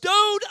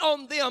bestowed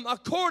on them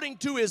according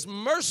to his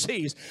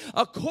mercies,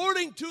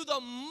 according to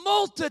the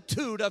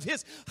multitude of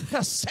his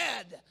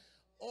chesed,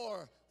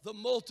 or the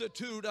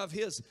multitude of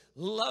his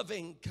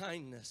loving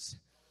kindness.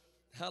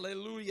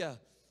 Hallelujah.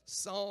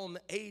 Psalm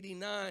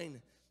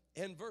 89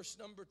 and verse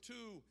number 2.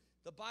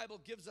 The Bible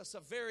gives us a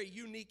very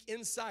unique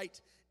insight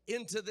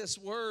into this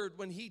word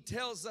when he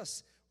tells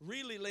us,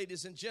 really,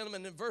 ladies and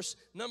gentlemen, in verse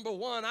number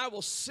 1, I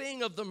will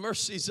sing of the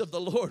mercies of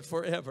the Lord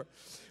forever.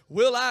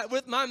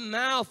 With my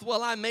mouth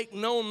will I make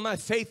known my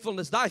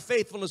faithfulness, thy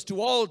faithfulness to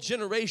all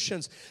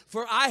generations.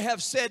 For I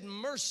have said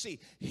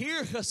mercy.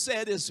 Here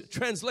chesed is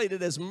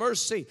translated as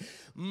mercy.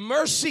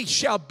 Mercy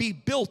shall be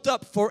built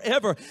up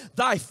forever.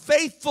 Thy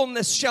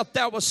faithfulness shalt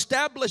thou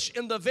establish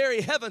in the very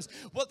heavens.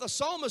 What the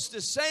psalmist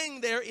is saying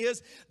there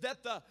is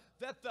that the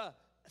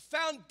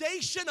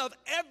foundation of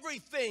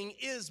everything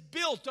is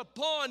built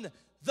upon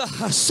the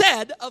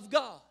chesed of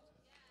God.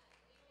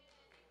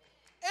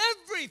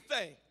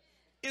 Everything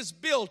is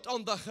built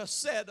on the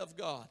chesed of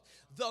God.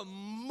 The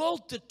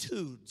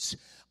multitudes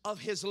of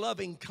his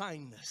loving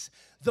kindness.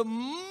 The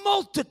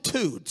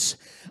multitudes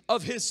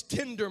of his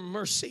tender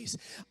mercies.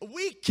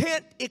 We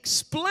can't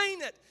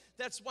explain it.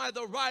 That's why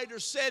the writer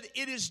said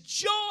it is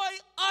joy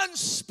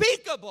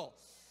unspeakable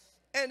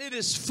and it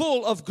is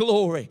full of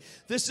glory.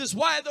 This is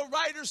why the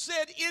writer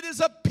said it is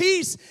a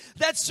peace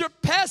that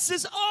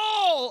surpasses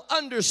all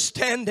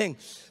understanding,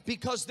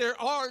 because there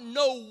are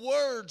no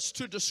words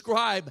to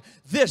describe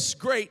this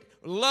great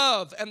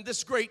love and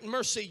this great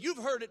mercy. You've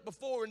heard it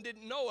before and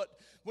didn't know it.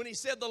 When he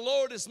said, the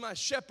Lord is my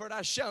shepherd,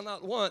 I shall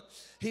not want.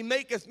 He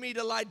maketh me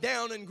to lie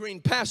down in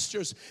green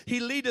pastures. He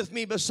leadeth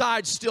me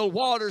beside still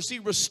waters. He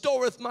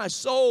restoreth my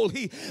soul.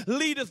 He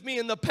leadeth me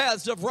in the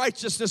paths of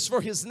righteousness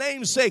for his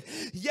name's sake.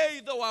 Yea,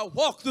 though I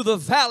walk through the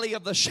valley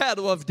of the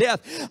shadow of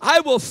death,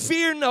 I will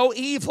fear no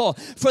evil,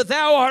 for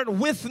thou art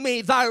with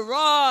me. Thy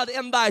rod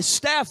and thy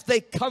staff, they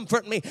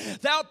comfort me.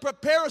 Thou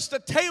preparest a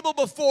table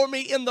before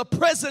me in the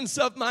presence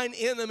of mine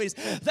enemies.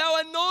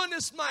 Thou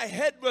anointest my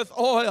head with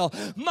oil.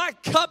 My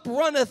cup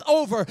runneth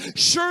over.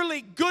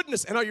 Surely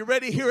goodness, and are you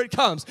ready? Here it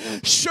comes.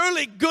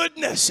 Surely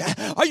goodness.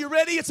 Are you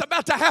ready? It's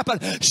about to happen.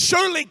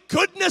 Surely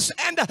goodness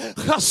and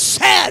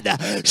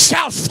chesed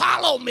shall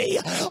follow me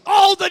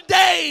all the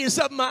days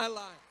of my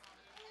life.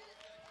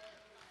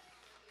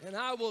 And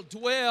I will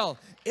dwell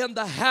in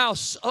the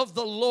house of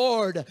the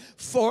Lord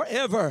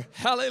forever.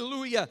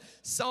 Hallelujah.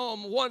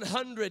 Psalm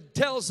 100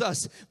 tells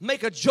us,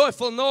 make a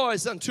joyful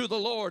noise unto the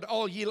Lord,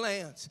 all ye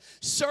lands.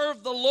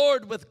 Serve the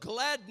Lord with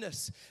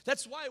gladness.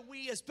 That's why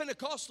we as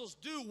Pentecostals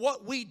do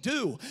what we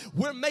do.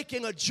 We're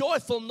making a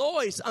joyful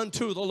noise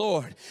unto the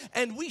Lord.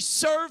 And we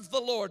serve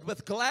the Lord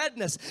with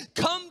gladness.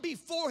 Come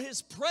before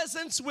his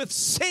presence with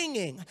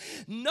singing.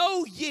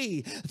 Know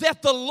ye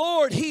that the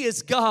Lord, he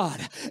is God.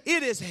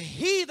 It is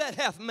he that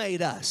hath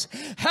made us.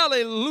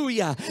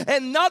 Hallelujah.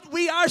 And not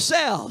we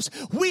ourselves.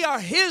 We are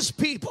his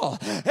people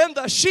and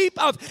the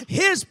sheep of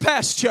his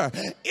pasture.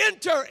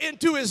 Enter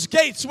into his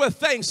gates with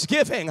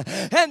thanksgiving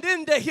and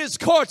into his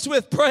courts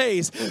with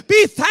praise.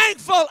 Be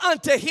thankful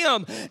unto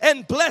him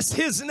and bless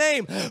his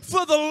name.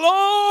 For the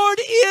Lord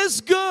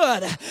is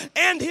good.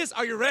 And his,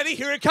 are you ready?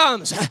 Here it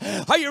comes.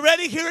 Are you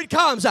ready? Here it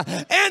comes.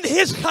 And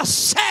his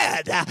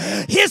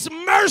chesed, his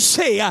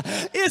mercy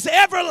is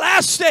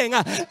everlasting,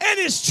 and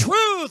his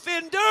truth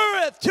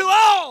endureth to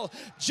all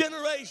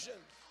generations.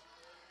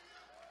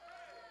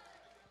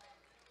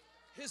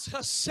 His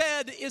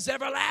chesed is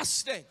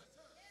everlasting.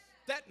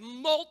 That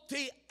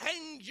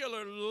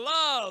multi-angular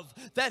love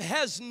that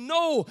has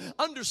no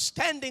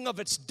understanding of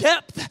its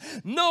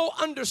depth, no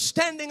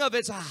understanding of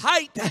its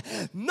height,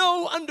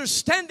 no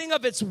understanding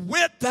of its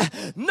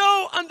width,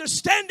 no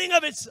understanding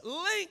of its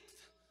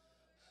length.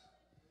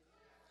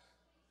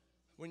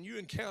 When you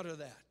encounter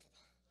that,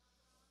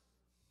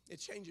 it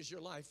changes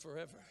your life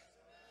forever.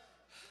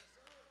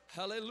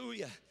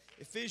 Hallelujah.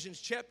 Ephesians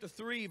chapter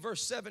 3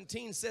 verse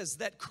 17 says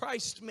that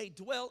Christ may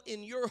dwell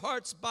in your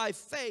hearts by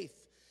faith,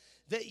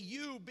 that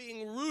you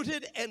being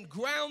rooted and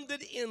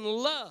grounded in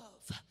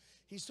love.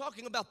 He's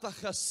talking about the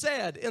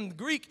chesed. In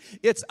Greek,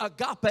 it's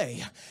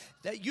agape.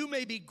 That you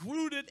may be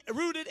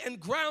rooted and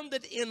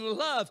grounded in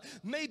love,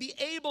 may be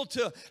able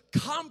to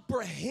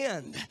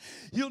comprehend.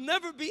 You'll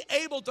never be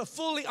able to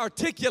fully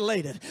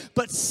articulate it,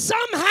 but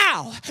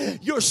somehow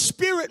your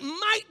spirit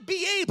might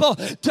be able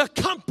to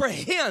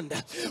comprehend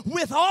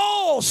with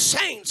all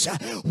saints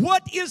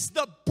what is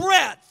the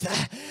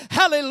breadth,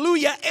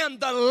 hallelujah, and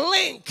the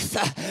length,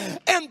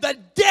 and the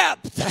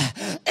depth,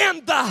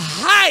 and the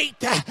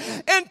height,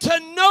 and to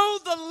know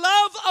the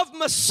love of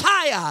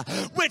Messiah,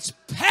 which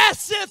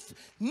passeth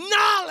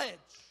knowledge.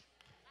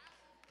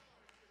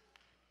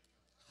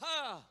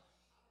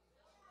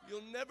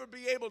 You'll never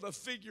be able to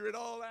figure it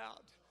all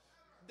out.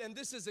 And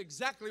this is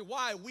exactly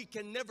why we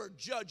can never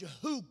judge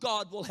who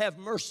God will have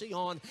mercy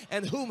on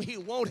and whom He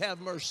won't have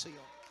mercy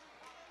on.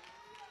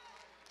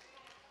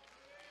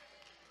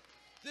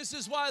 This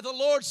is why the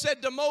Lord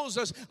said to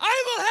Moses,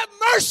 I will have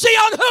mercy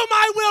on whom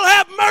I will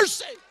have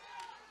mercy, and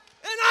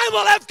I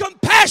will have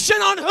compassion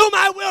on whom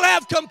I will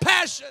have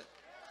compassion.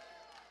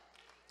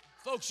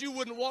 Folks, you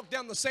wouldn't walk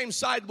down the same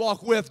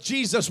sidewalk with.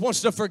 Jesus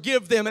wants to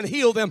forgive them and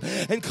heal them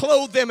and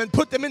clothe them and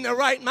put them in their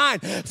right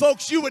mind.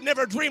 Folks, you would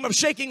never dream of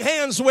shaking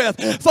hands with.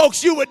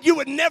 Folks, you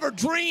would never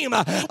dream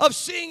of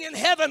seeing in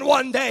heaven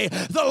one day.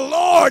 The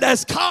Lord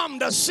has come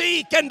to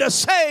seek and to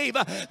save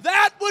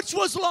that which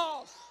was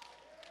lost.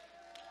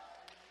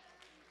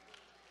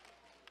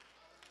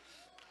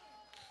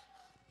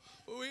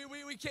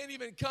 We can't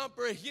even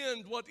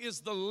comprehend what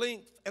is the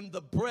length and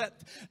the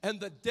breadth and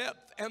the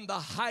depth and the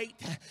height.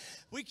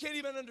 We can't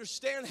even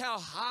understand how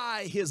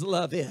high His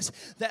love is.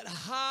 That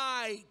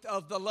height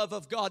of the love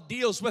of God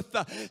deals with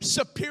the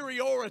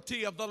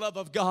superiority of the love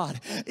of God.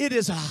 It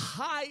is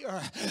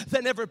higher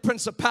than every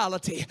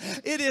principality.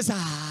 It is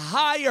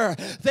higher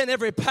than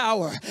every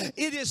power.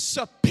 It is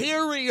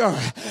superior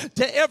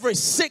to every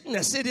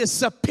sickness. It is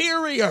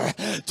superior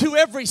to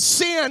every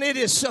sin. It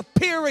is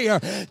superior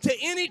to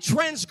any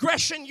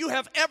transgression you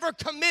have ever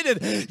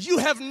committed. You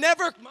have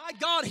never, my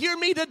God, hear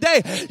me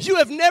today, you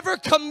have never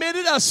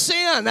committed a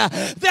sin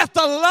that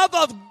the love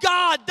of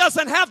God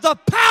doesn't have the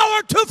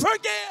power to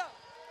forgive.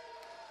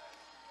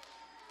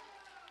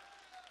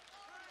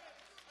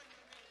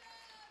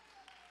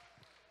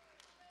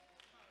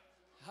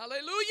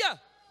 Hallelujah.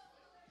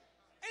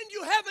 And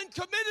you haven't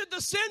committed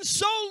the sin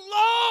so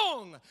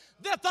long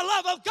that the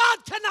love of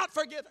God cannot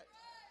forgive it.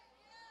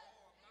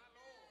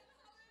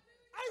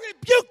 I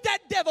rebuke that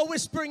devil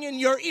whispering in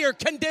your ear,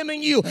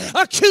 condemning you,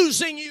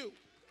 accusing you.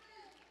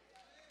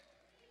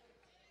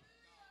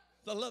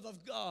 The love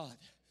of God,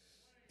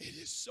 it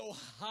is so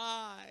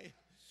high.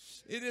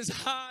 It is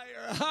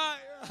higher,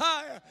 higher,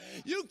 higher.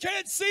 You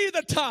can't see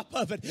the top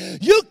of it.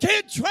 You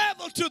can't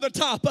travel to the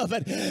top of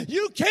it.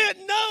 You can't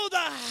know the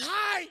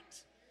height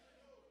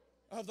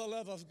of the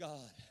love of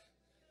God.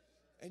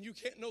 And you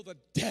can't know the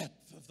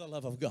depth of the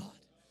love of God.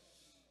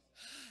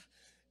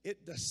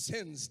 It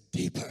descends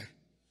deeper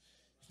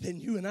than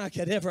you and I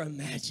could ever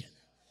imagine.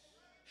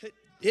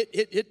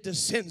 It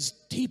descends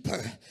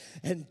deeper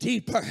and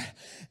deeper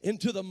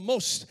into the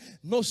most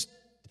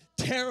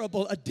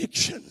terrible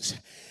addictions,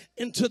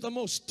 into the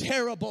most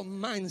terrible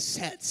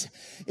mindsets,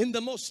 in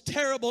the most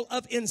terrible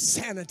of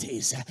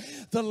insanities.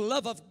 The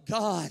love of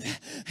God,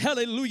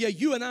 hallelujah,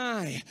 you and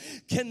I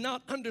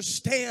cannot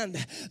understand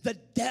the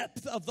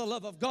depth of the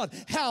love of God.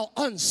 How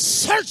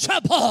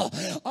unsearchable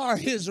are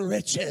His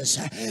riches.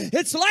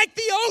 It's like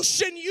the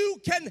ocean. You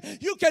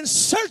can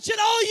search it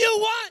all you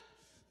want,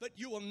 but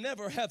you will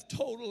never have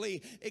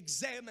totally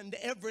examined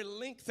every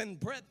length and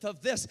breadth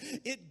of this.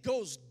 It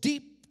goes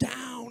deep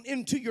down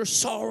into your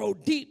sorrow,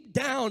 deep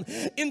down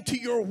into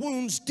your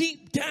wounds,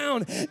 deep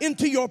down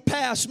into your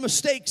past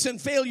mistakes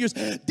and failures,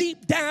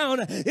 deep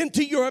down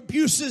into your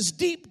abuses,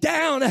 deep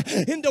down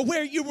into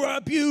where you were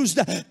abused,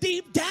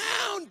 deep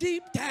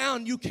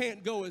down. You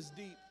can't go as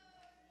deep.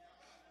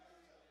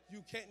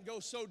 You can't go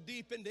so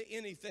deep into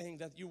anything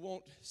that you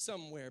won't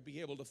somewhere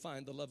be able to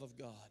find the love of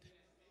God.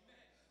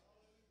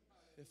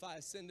 If I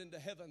ascend into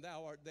heaven,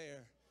 thou art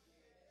there.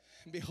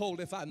 And behold,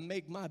 if I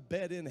make my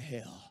bed in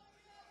hell,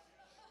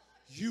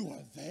 you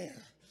are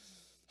there.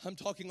 I'm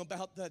talking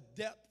about the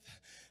depth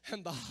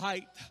and the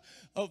height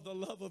of the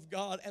love of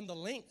God and the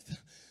length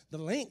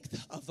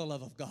of the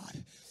love of God.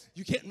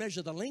 You can't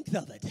measure the length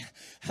of it.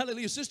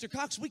 Hallelujah. Sister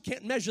Cox, we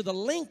can't measure the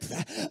length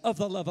of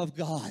the love of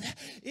God.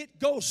 It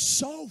goes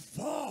so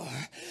far.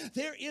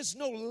 There is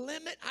no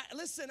limit.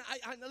 Listen,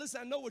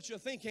 I know what you're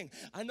thinking.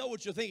 I know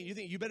what you're thinking. You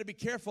think you better be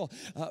careful,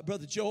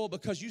 Brother Joel,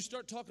 because you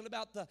start talking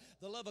about the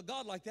love of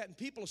God like that, and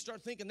people will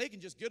start thinking they can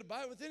just get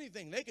by with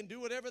anything. They can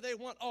do whatever they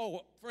want.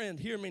 Oh, friend,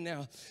 hear me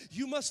now.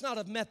 You must not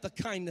have met the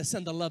kindness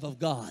and the love of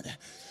God.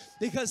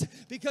 Because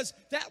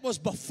that was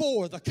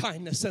before the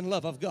kindness and and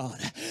love of God.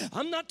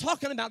 I'm not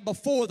talking about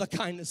before the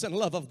kindness and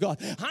love of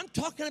God. I'm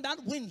talking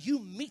about when you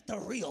meet the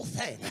real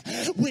thing.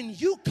 When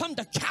you come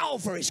to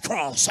Calvary's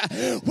cross.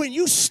 When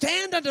you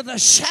stand under the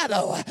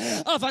shadow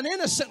of an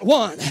innocent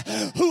one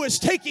who is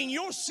taking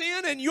your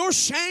sin and your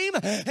shame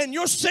and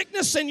your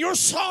sickness and your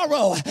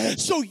sorrow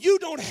so you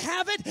don't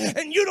have it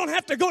and you don't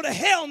have to go to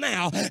hell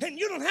now and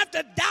you don't have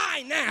to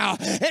die now.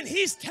 And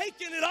He's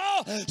taking it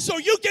all so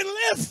you can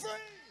live free.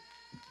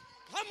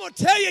 I'm going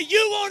to tell you,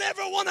 you won't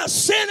ever want to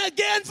sin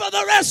again for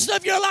the rest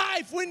of your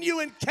life when you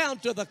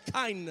encounter the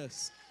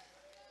kindness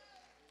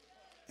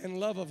and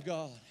love of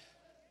God.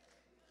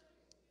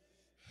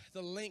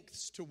 The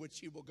lengths to which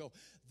He will go,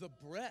 the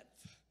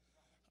breadth.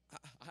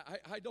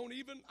 I don't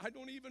even,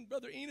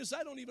 Brother Enos,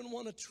 I don't even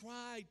want to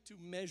try to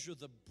measure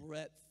the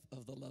breadth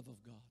of the love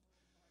of God.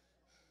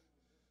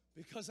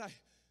 Because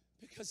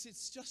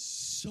it's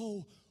just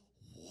so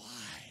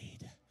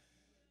wide.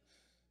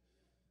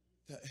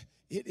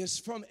 It is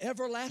from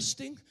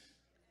everlasting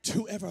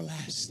to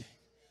everlasting.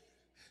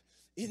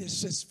 It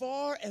is as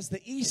far as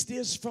the east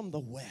is from the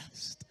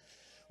west.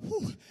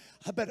 Whew,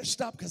 I better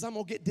stop because I'm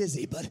going to get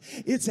dizzy. But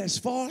it's as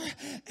far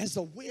as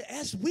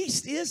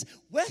west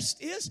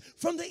is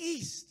from the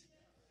east.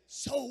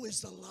 So is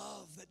the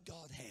love that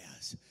God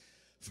has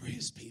for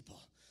His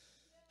people.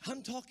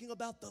 I'm talking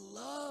about the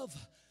love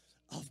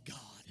of God.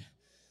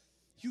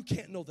 You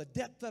can't know the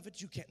depth of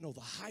it. You can't know the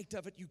height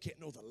of it. You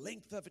can't know the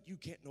length of it. You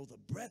can't know the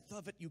breadth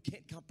of it. You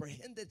can't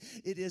comprehend it.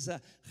 It is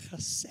a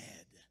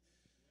chesed.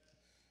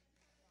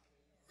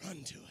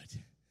 Run to it.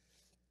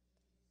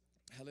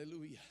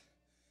 Hallelujah.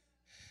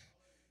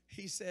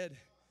 He said,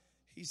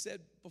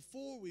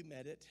 before we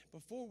met it,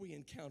 before we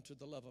encountered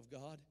the love of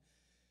God,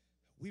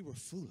 we were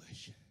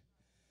foolish.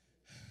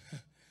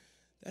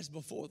 That's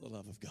before the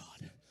love of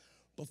God.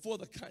 Before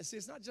the kindness. See,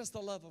 it's not just the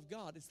love of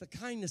God. It's the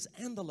kindness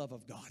and the love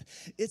of God.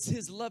 It's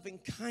His loving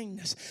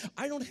kindness.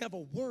 I don't have a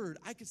word.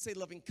 I could say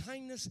loving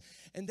kindness,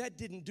 and that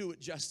didn't do it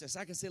justice.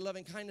 I could say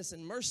loving kindness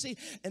and mercy,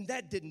 and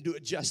that didn't do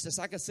it justice.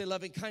 I could say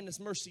loving kindness,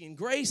 mercy, and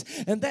grace,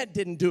 and that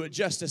didn't do it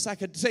justice. I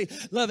could say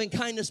loving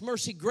kindness,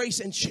 mercy, grace,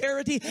 and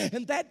charity,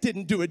 and that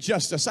didn't do it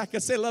justice. I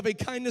could say loving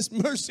kindness,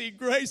 mercy,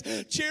 grace,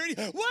 charity,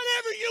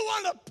 whatever you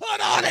want to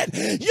put on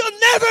it. You'll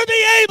never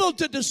be able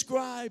to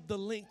describe the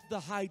length, the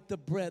height, the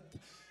breadth,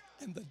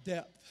 and the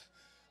depth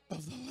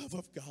of the love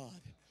of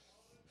God.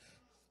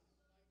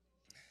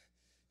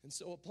 And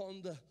so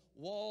upon the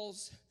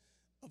walls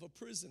of a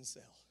prison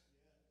cell,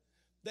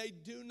 they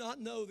do not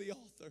know the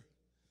author.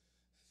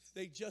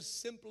 They just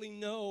simply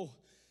know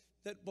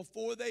that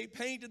before they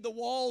painted the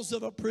walls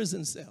of a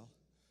prison cell,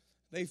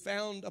 they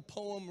found a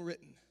poem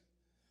written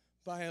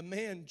by a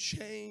man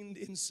chained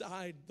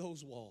inside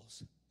those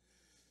walls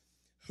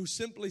who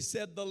simply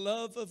said, the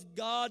love of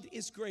God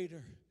is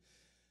greater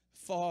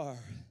far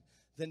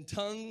than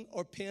tongue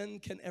or pen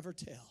can ever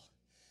tell.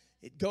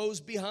 It goes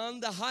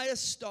beyond the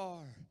highest star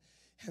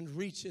and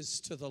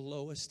reaches to the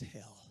lowest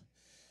hell.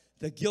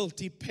 The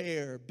guilty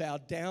pair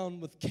bowed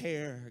down with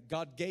care.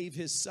 God gave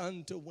His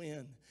Son to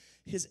win.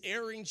 His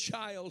erring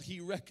child He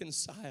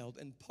reconciled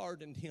and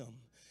pardoned him,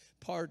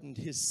 pardoned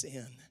his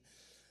sin.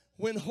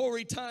 When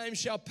hoary times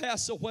shall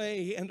pass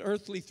away and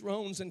earthly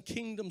thrones and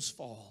kingdoms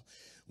fall,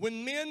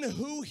 when men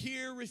who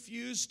here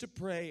refuse to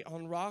pray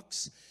on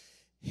rocks,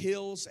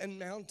 hills, and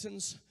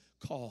mountains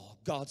call,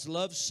 God's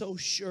love so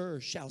sure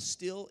shall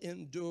still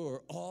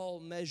endure, all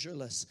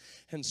measureless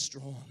and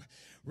strong,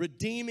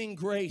 redeeming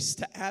grace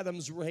to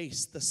Adam's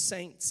race, the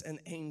saints and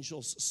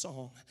angels'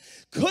 song.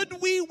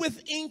 Could we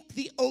with ink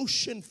the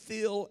ocean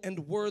fill,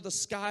 and were the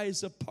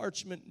skies of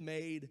parchment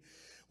made,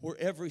 were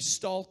every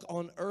stalk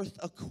on earth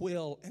a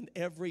quill, and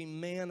every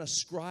man a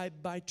scribe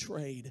by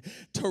trade,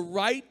 to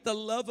write the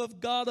love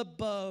of God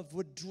above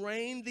would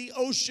drain the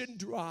ocean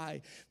dry,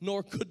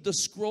 nor could the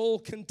scroll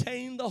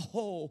contain the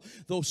whole,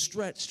 though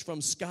stretched from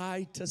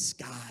sky to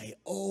sky.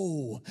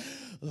 Oh,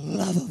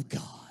 love of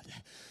God,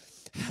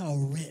 how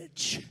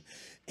rich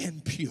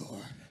and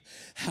pure,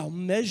 how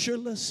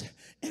measureless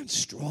and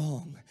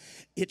strong,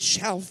 it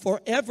shall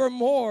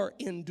forevermore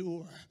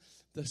endure,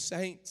 the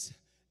saints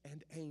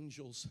and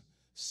angels'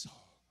 song.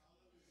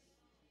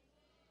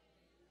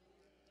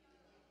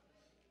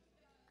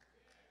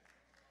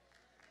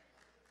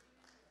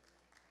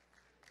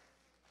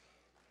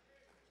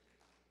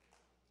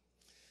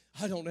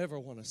 I don't ever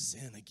want to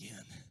sin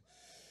again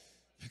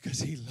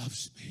because He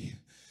loves me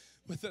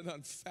with an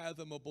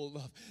unfathomable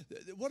love.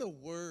 What a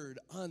word,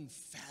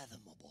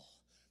 unfathomable.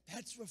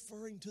 That's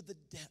referring to the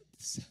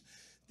depths.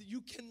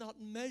 You cannot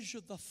measure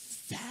the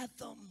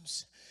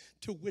fathoms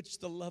to which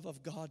the love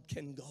of God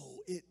can go.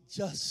 It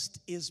just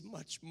is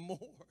much more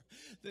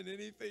than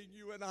anything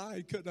you and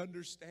I could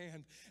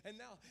understand. And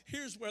now,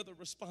 here's where the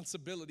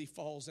responsibility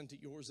falls into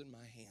yours and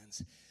my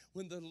hands.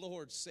 When the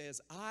Lord says,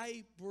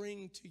 I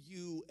bring to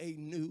you a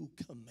new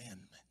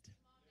commandment.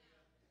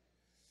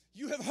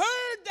 You have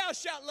heard thou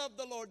shalt love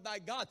the Lord thy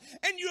God,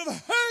 and you have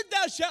heard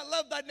thou shalt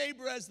love thy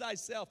neighbor as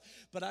thyself.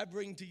 But I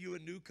bring to you a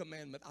new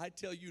commandment. I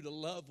tell you to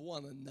love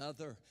one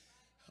another.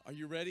 Are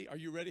you ready? Are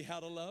you ready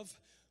how to love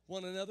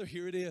one another?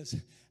 Here it is.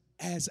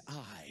 as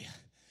I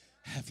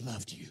have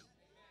loved you.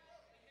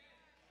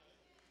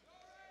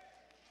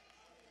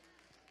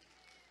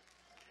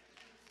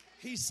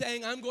 He's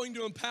saying, I'm going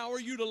to empower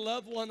you to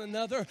love one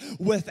another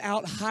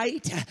without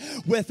height,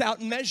 without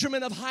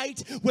measurement of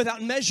height,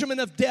 without measurement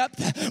of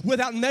depth,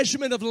 without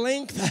measurement of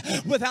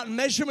length, without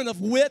measurement of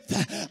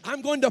width.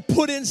 I'm going to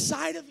put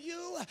inside of you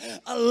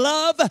a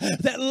love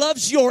that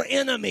loves your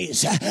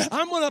enemies.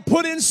 I'm going to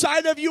put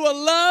inside of you a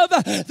love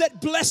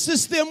that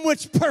blesses them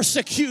which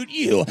persecute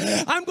you.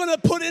 I'm going to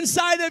put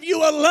inside of you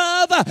a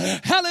love,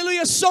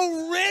 hallelujah,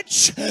 so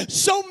rich,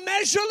 so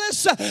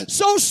measureless,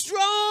 so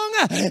strong.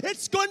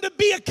 It's going to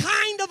be a kind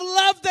of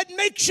love that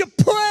makes you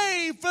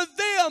pray for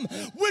them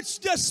which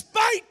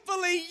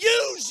despitefully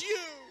use you.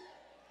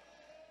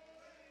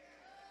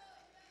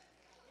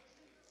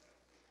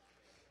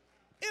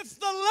 If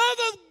the love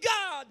of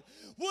God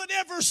would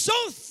ever so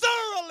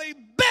thoroughly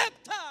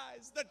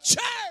baptize the church,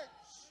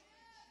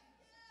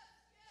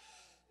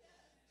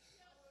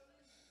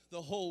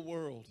 the whole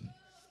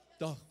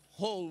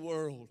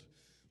world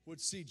would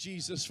see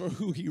Jesus for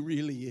who he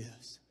really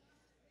is.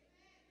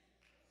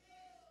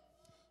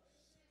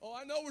 Oh,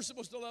 I know we're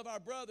supposed to love our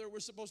brother. We're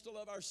supposed to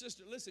love our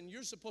sister. Listen,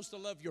 you're supposed to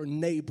love your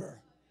neighbor.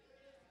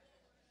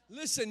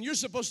 Listen, you're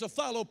supposed to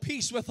follow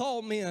peace with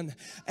all men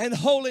and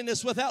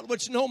holiness without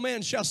which no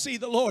man shall see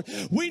the Lord.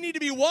 We need to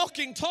be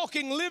walking,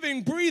 talking,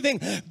 living, breathing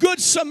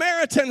good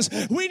Samaritans.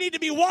 We need to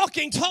be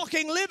walking,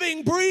 talking,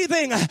 living,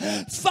 breathing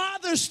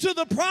fathers to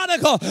the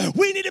prodigal.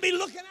 We need to be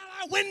looking out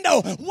our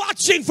window,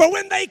 watching for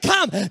when they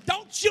come.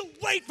 Don't you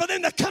wait for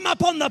them to come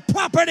up on the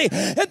property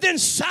and then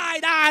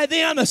side-eye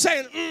them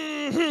saying,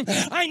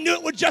 I knew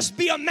it would just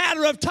be a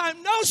matter of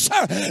time. No,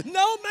 sir.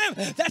 No,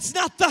 ma'am. That's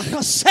not the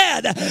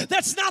chesed.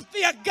 That's not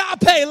the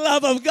agape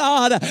love of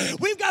God.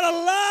 We've got to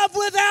love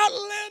without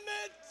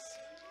limits.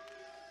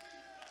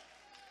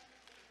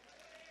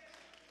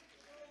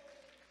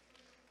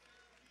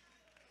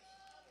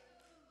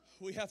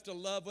 We have to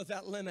love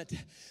without limit.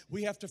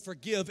 We have to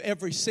forgive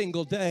every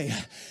single day.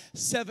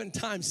 7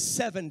 times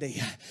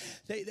 70.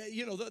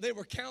 They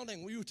were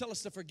counting. You tell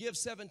us to forgive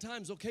 7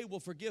 times. Okay, we'll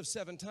forgive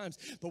 7 times.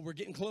 But we're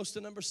getting close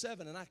to number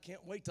 7, and I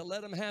can't wait to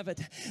let them have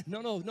it.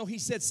 No. He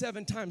said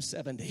 7 times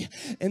 70.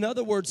 In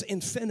other words,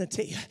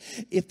 infinity.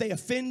 If they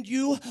offend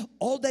you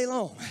all day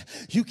long,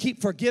 you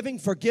keep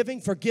forgiving. And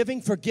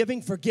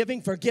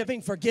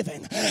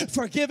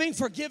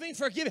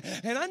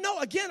I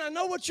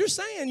know what you're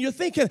saying. You're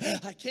thinking,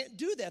 I can't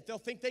do that. They'll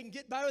think they can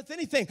get by with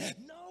anything.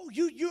 No,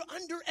 you're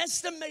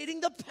underestimating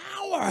the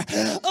power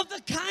of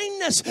the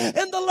kindness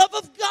and the love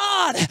of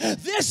God.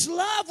 This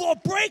love will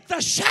break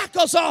the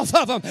shackles off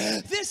of them.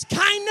 This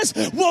kindness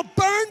will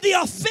burn the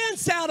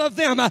offense out of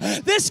them.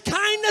 This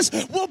kindness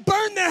will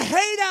burn the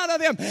hate out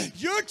of them.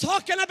 You're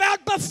talking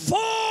about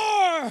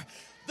before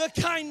the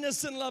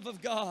kindness and love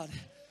of God.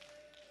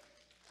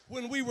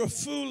 When we were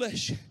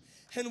foolish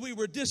and we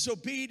were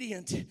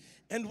disobedient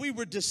and we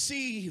were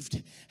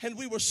deceived, and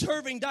we were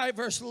serving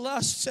diverse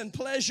lusts and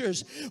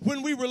pleasures,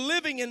 when we were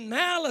living in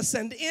malice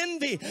and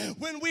envy,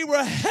 when we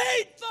were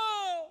hateful,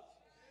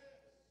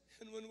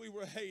 and when we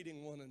were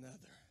hating one another.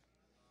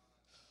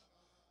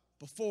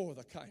 Before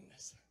the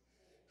kindness.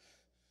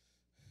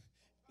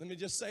 Let me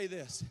just say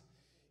this.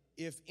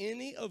 If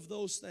any of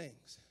those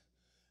things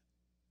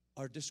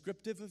are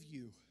descriptive of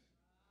you,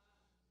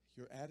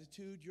 your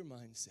attitude, your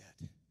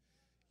mindset,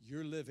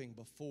 you're living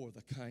before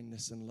the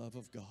kindness and love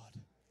of God.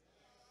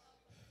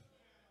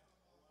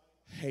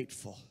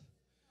 Hateful,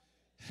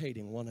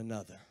 hating one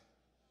another,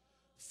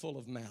 full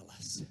of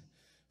malice,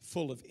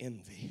 full of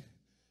envy,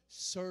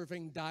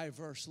 serving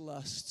diverse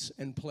lusts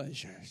and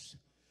pleasures.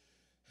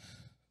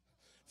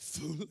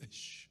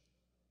 Foolish.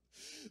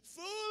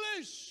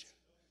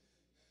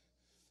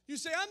 You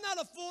say, I'm not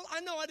a fool.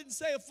 I know I didn't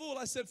say a fool.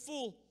 I said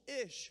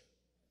fool-ish.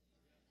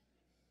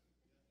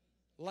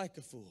 Like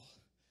a fool.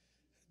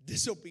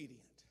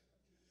 Disobedient.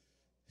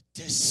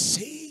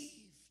 Deceived.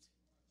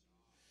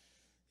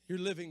 You're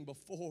living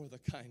before the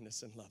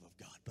kindness and love of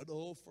God. But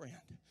oh, friend,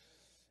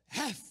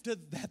 after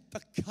that,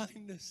 the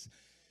kindness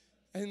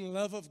and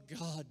love of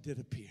God did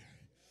appear.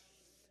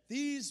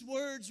 These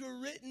words were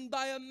written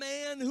by a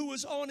man who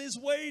was on his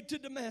way to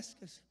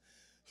Damascus,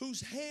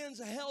 whose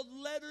hands held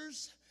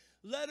letters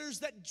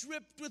that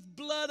dripped with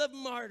blood of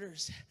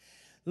martyrs.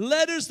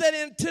 Letters that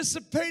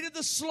anticipated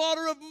the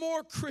slaughter of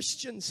more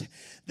Christians.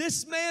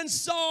 This man,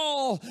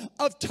 Saul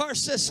of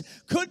Tarsus,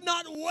 could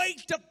not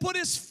wait to put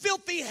his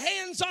filthy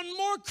hands on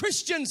more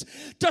Christians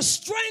to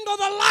strangle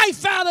the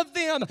life out of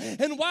them.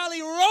 And while he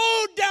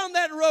rode down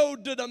that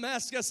road to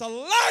Damascus, a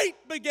light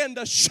began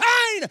to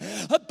shine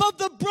above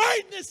the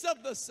brightness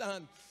of the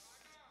sun.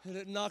 And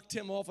it knocked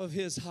him off of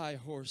his high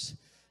horse.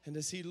 And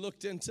as he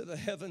looked into the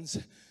heavens,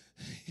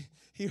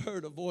 he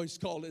heard a voice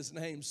call his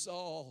name,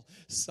 Saul,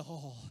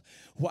 Saul,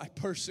 why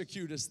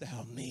persecutest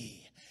thou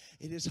me?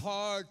 It is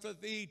hard for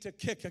thee to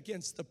kick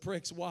against the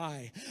pricks.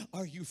 Why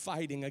are you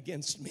fighting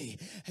against me?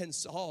 And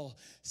Saul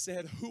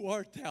said, who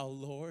art thou,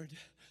 Lord?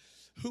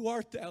 Who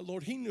art thou,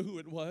 Lord? He knew who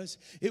it was.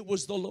 It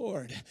was the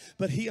Lord.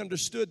 But he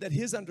understood that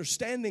his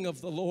understanding of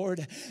the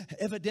Lord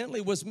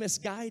evidently was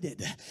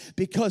misguided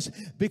because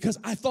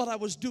I thought I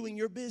was doing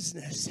your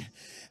business.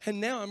 And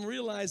now I'm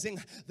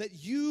realizing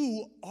that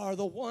you are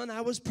the one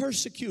I was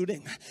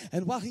persecuting.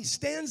 And while he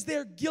stands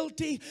there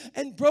guilty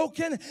and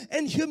broken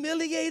and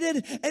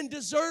humiliated and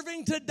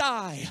deserving to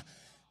die,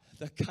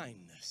 the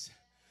kindness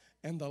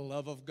and the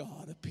love of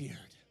God appeared.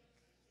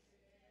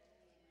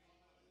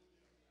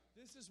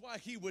 This is why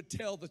he would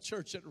tell the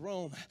church at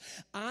Rome,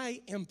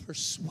 I am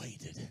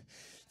persuaded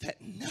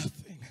that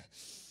nothing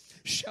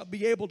shall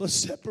be able to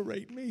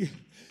separate me.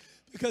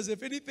 Because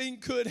if anything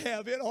could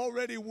have, it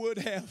already would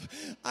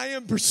have. I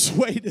am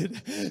persuaded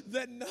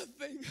that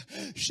nothing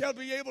shall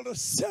be able to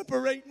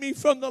separate me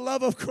from the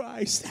love of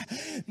Christ.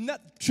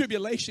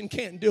 Tribulation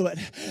can't do it.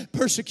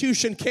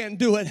 Persecution can't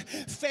do it.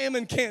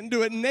 Famine can't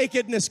do it.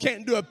 Nakedness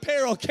can't do it.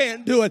 Peril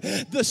can't do it.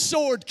 The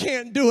sword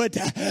can't do it.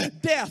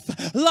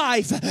 Death,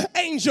 life,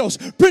 angels,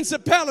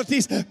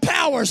 principalities,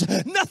 powers,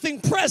 nothing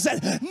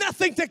present,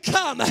 nothing to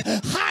come,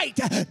 height,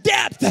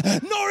 depth,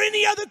 nor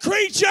any other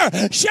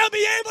creature shall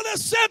be able to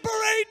separate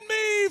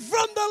me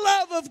from the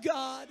love of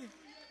God.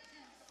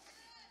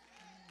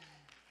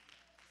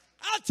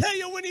 I'll tell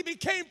you when he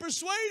became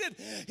persuaded.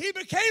 He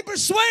became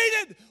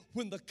persuaded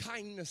when the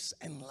kindness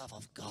and love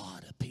of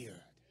God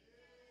appeared.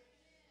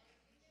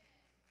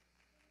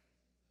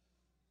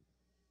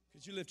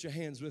 Could you lift your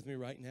hands with me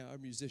right now? Our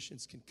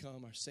musicians can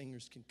come. Our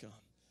singers can come.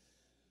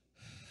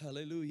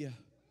 Hallelujah.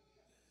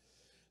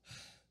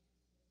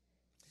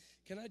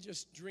 Can I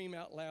just dream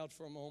out loud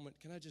for a moment?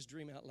 Can I just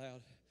dream out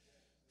loud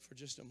for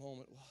just a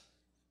moment?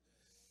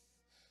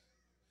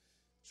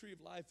 Tree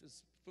of Life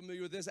is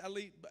familiar with this. At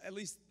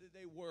least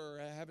they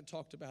were. I haven't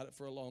talked about it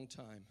for a long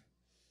time.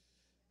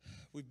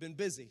 We've been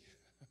busy.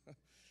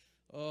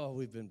 Oh,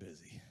 we've been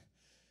busy.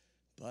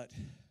 But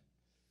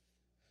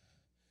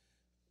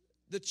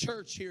the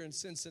church here in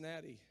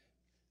Cincinnati,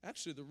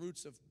 actually the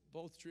roots of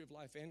both Tree of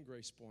Life and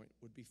Grace Point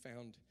would be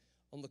found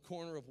on the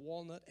corner of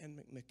Walnut and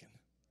McMicken.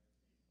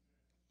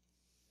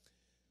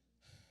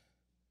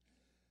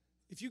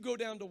 If you go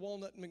down to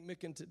Walnut and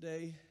McMicken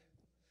today,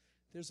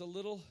 there's a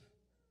little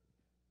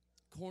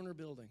corner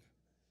building.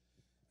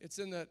 It's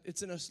in a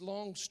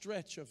long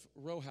stretch of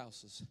row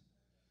houses.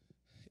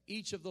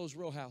 Each of those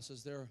row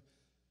houses, there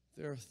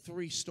are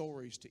 3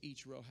 stories to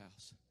each row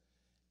house.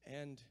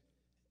 And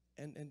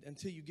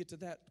until you get to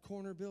that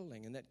corner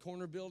building, and that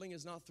corner building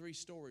is not 3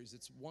 stories,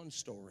 it's 1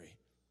 story.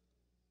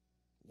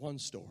 1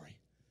 story.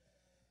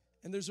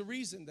 And there's a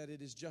reason that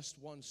it is just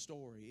 1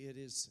 story. It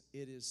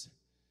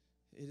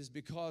is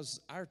because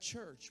our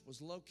church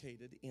was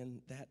located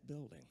in that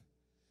building.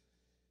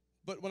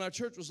 But when our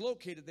church was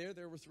located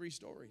there were 3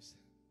 stories.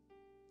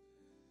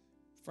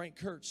 Frank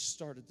Kurtz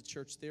started the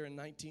church there in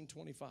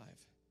 1925.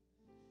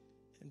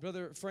 And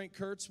Brother Frank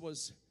Kurtz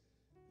was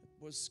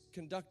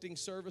conducting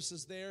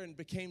services there and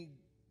became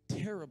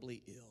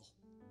terribly ill,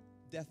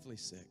 deathly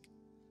sick,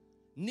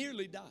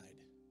 nearly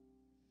died.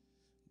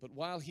 But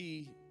while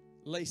he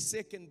lay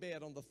sick in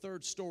bed on the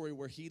 3rd story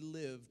where he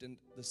lived, and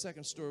the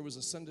 2nd story was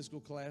a Sunday school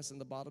class, and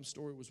the bottom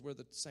story was where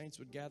the saints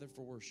would gather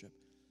for worship.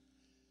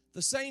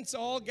 The saints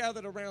all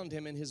gathered around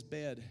him in his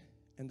bed,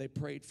 and they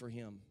prayed for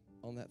him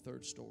on that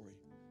 3rd story.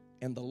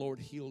 And the Lord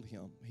healed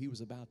him. He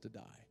was about to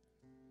die.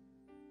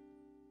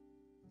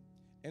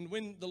 And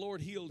when the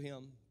Lord healed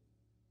him,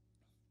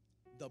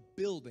 the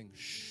building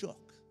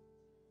shook.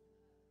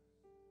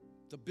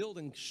 The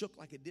building shook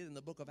like it did in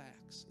the book of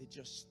Acts.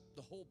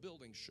 The whole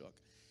building shook.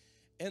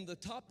 And the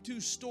top 2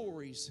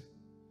 stories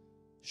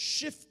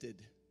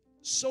shifted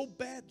so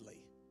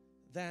badly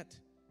that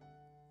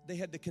they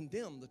had to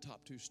condemn the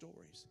top 2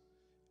 stories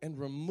and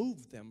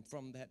remove them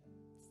from that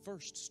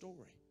 1st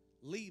story,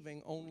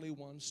 leaving only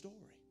 1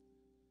 story.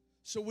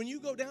 So when you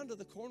go down to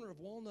the corner of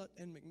Walnut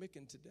and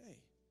McMicken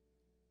today,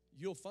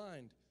 you'll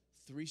find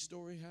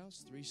 3-story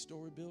house,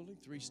 3-story building,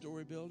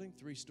 3-story building,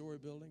 3-story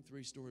building,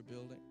 3-story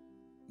building,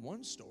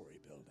 1-story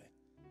building.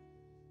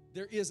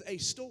 There is a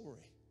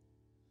story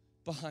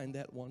behind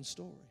that 1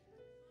 story.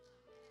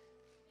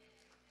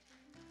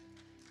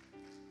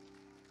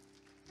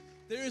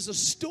 There is a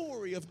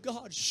story of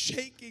God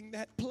shaking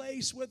that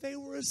place where they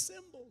were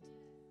assembled.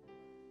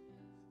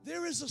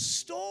 There is a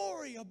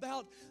story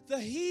about the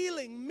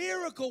healing,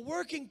 miracle,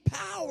 working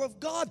power of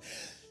God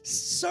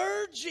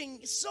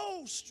surging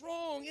so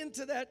strong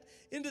into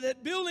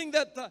that building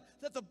that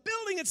the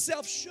building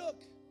itself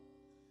shook.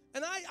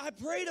 And I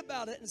prayed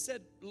about it and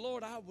said,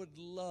 Lord, I would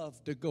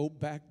love to go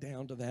back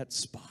down to that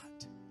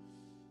spot.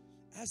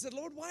 I said,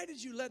 Lord, why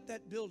did you let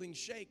that building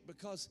shake?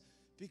 Because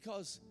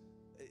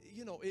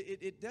you know,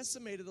 it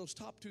decimated those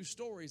top 2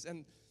 stories.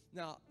 And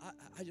now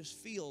I just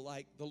feel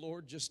like the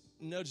Lord just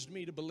nudged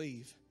me to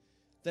believe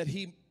that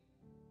he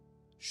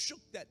shook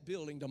that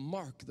building to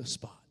mark the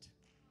spot.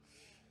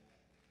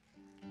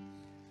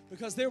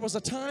 Because there was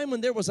a time when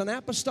there was an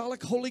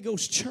apostolic Holy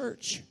Ghost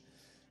church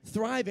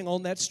thriving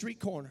on that street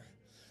corner.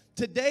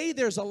 today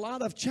there's a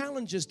lot of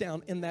challenges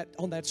down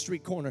on that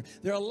street corner.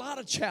 There are a lot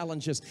of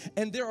challenges,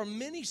 and there are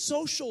many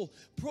social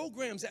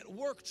programs at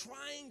work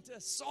trying to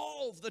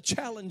solve the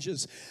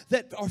challenges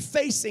that are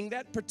facing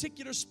that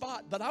particular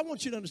spot. But I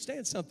want you to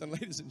understand something,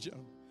 ladies and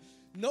gentlemen.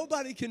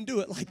 Nobody can do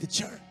it like the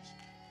church.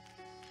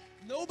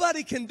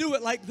 Nobody can do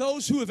it like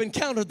those who have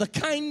encountered the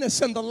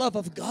kindness and the love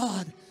of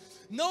God.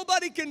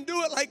 Nobody can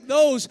do it like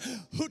those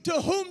to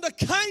whom the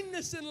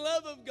kindness and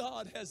love of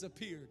God has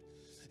appeared.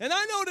 And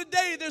I know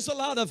today there's a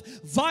lot of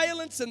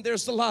violence, and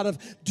there's a lot of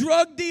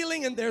drug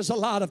dealing, and there's a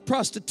lot of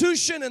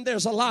prostitution, and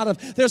there's a lot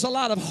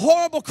of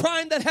horrible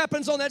crime that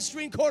happens on that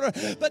street corner.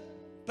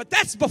 But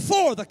that's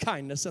before the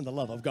kindness and the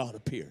love of God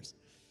appears.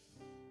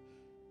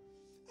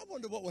 I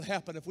wonder what would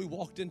happen if we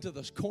walked into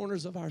the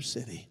corners of our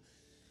city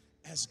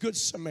as good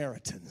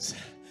Samaritans.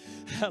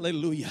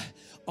 Hallelujah.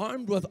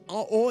 Armed with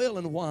oil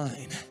and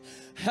wine.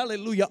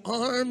 Hallelujah.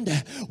 Armed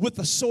with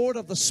the sword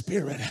of the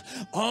Spirit.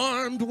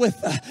 Armed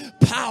with the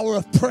power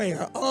of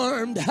prayer.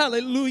 Armed.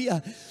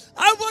 Hallelujah.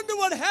 I wonder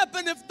what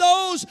happened if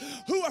those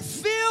who are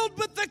filled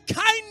with the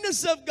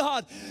kindness of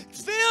God,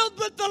 filled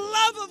with the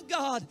love of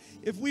God,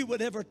 if we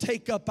would ever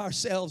take up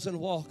ourselves and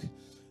walk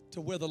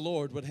to where the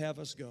Lord would have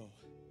us go.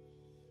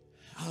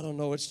 I don't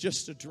know. It's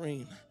just a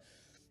dream.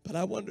 But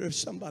I wonder if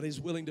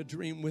somebody's willing to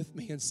dream with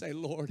me and say,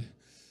 Lord,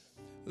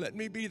 let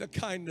me be the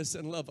kindness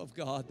and love of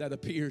God that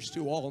appears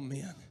to all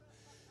men.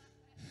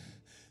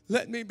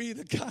 Let me be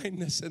the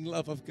kindness and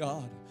love of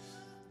God.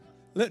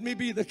 Let me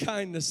be the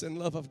kindness and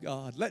love of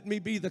God. Let me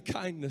be the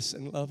kindness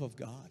and love of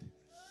God.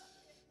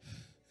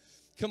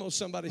 Come on,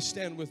 somebody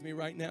stand with me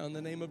right now in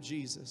the name of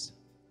Jesus.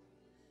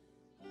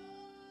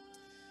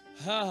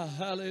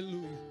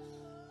 Hallelujah.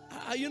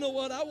 You know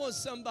what? I want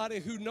somebody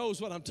who knows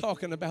what I'm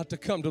talking about to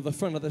come to the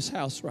front of this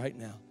house right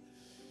now.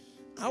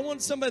 I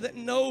want somebody that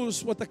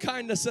knows what the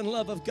kindness and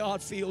love of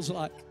God feels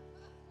like.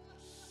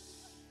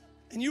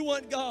 And you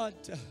want God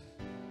to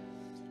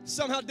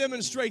somehow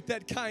demonstrate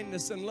that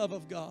kindness and love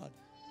of God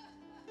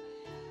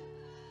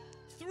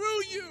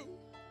through you.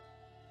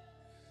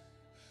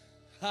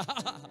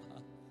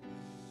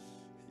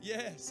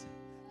 Yes,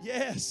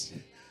 yes.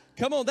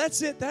 Come on,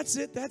 that's it, that's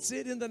it, that's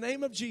it in the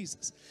name of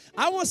Jesus.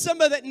 I want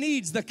somebody that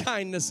needs the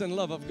kindness and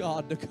love of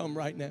God to come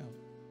right now.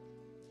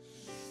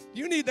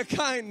 You need the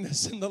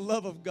kindness and the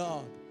love of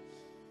God.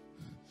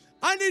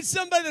 I need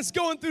somebody that's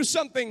going through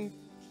something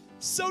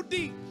so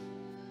deep,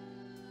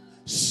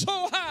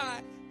 so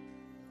high,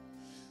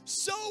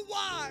 so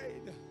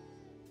wide,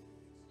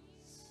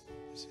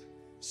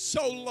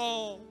 so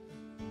long,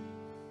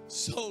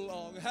 so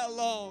long. How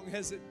long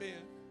has it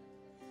been?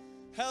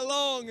 How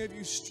long have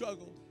you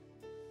struggled?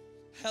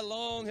 How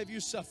long have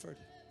you suffered?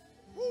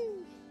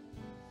 Woo.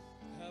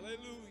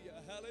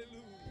 Hallelujah,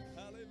 hallelujah,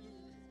 hallelujah.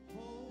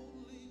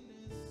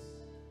 Holiness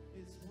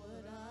is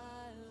what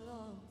I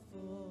long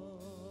for.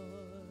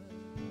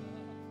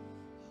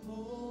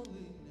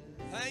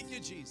 Holiness. Thank you,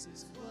 Jesus.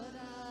 Is what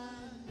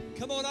I need.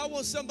 Come on, I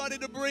want somebody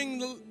to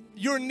bring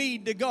your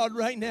need to God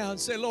right now and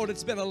say, Lord,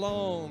 it's been a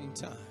long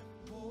time.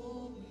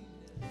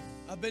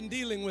 I've been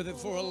dealing with it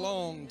for a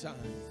long time.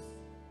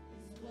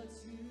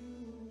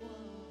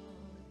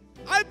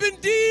 I've been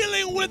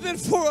dealing with it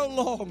for a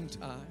long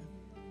time.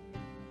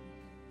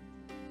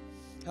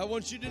 I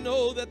want you to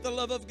know that the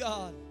love of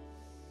God,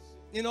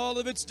 in all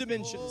of its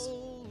dimensions,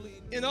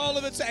 in all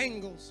of its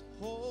angles,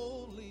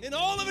 in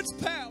all of its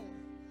power,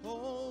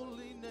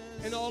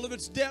 in all of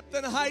its depth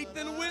and height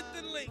and width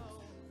and length,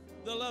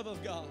 the love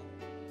of God.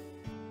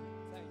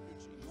 Thank you,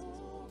 Jesus.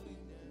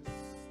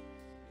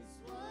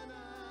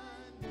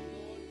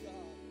 Lord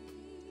God,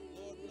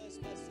 Lord, bless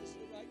my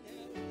sister right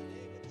now in the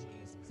name of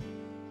Jesus.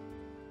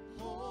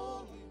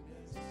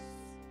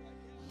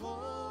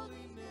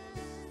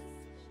 Holiness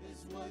is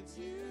what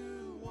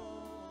you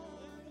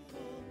want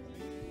from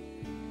me.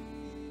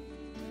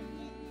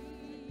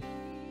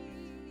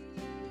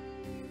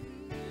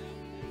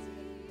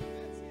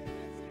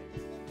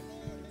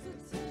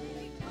 So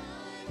take my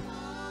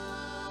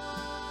heart.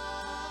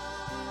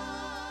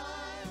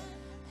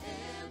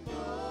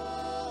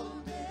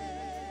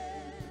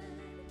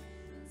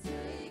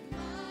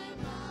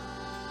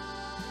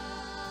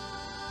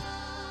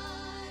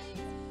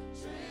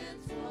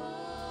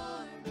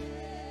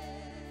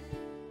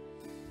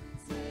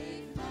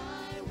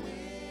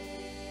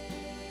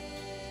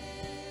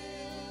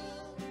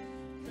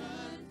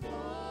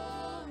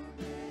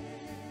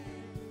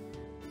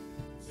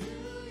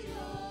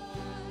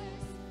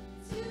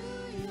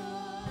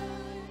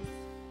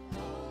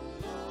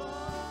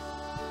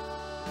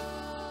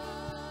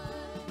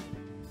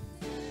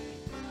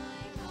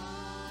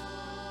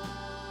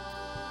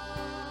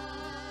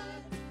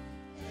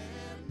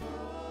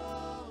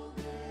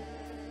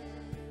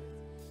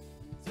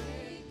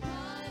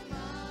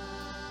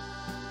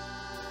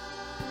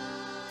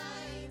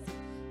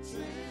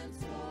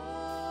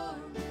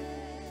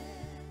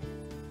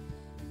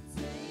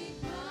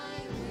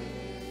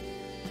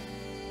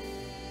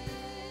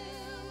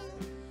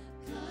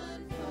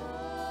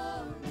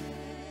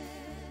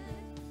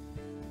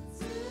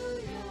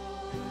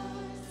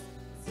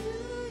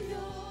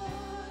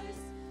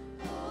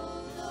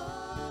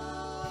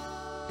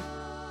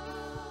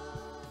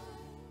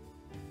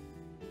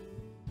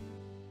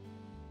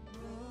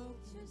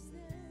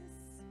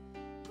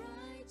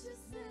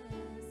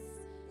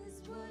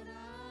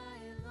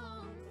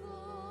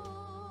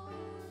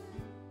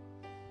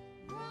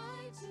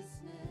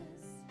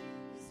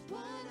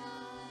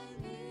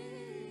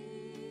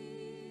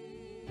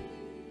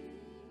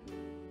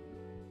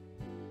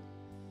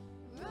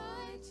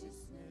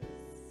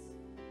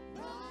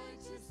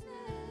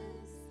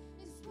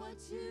 what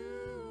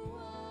you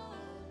want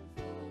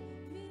for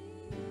me.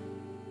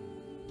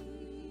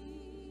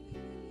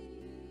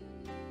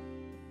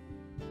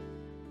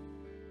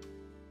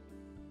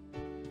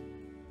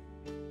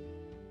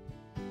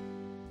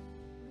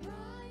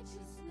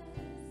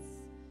 Righteousness,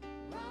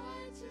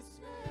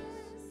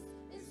 righteousness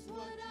is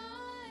what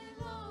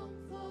I long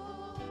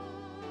for.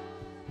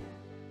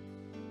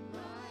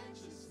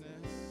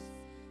 Righteousness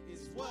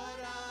is what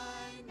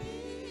I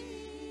need.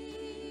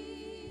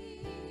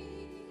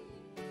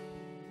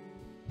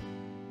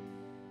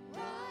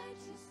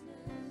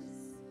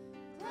 Righteousness,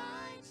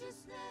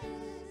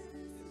 righteousness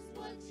is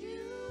what you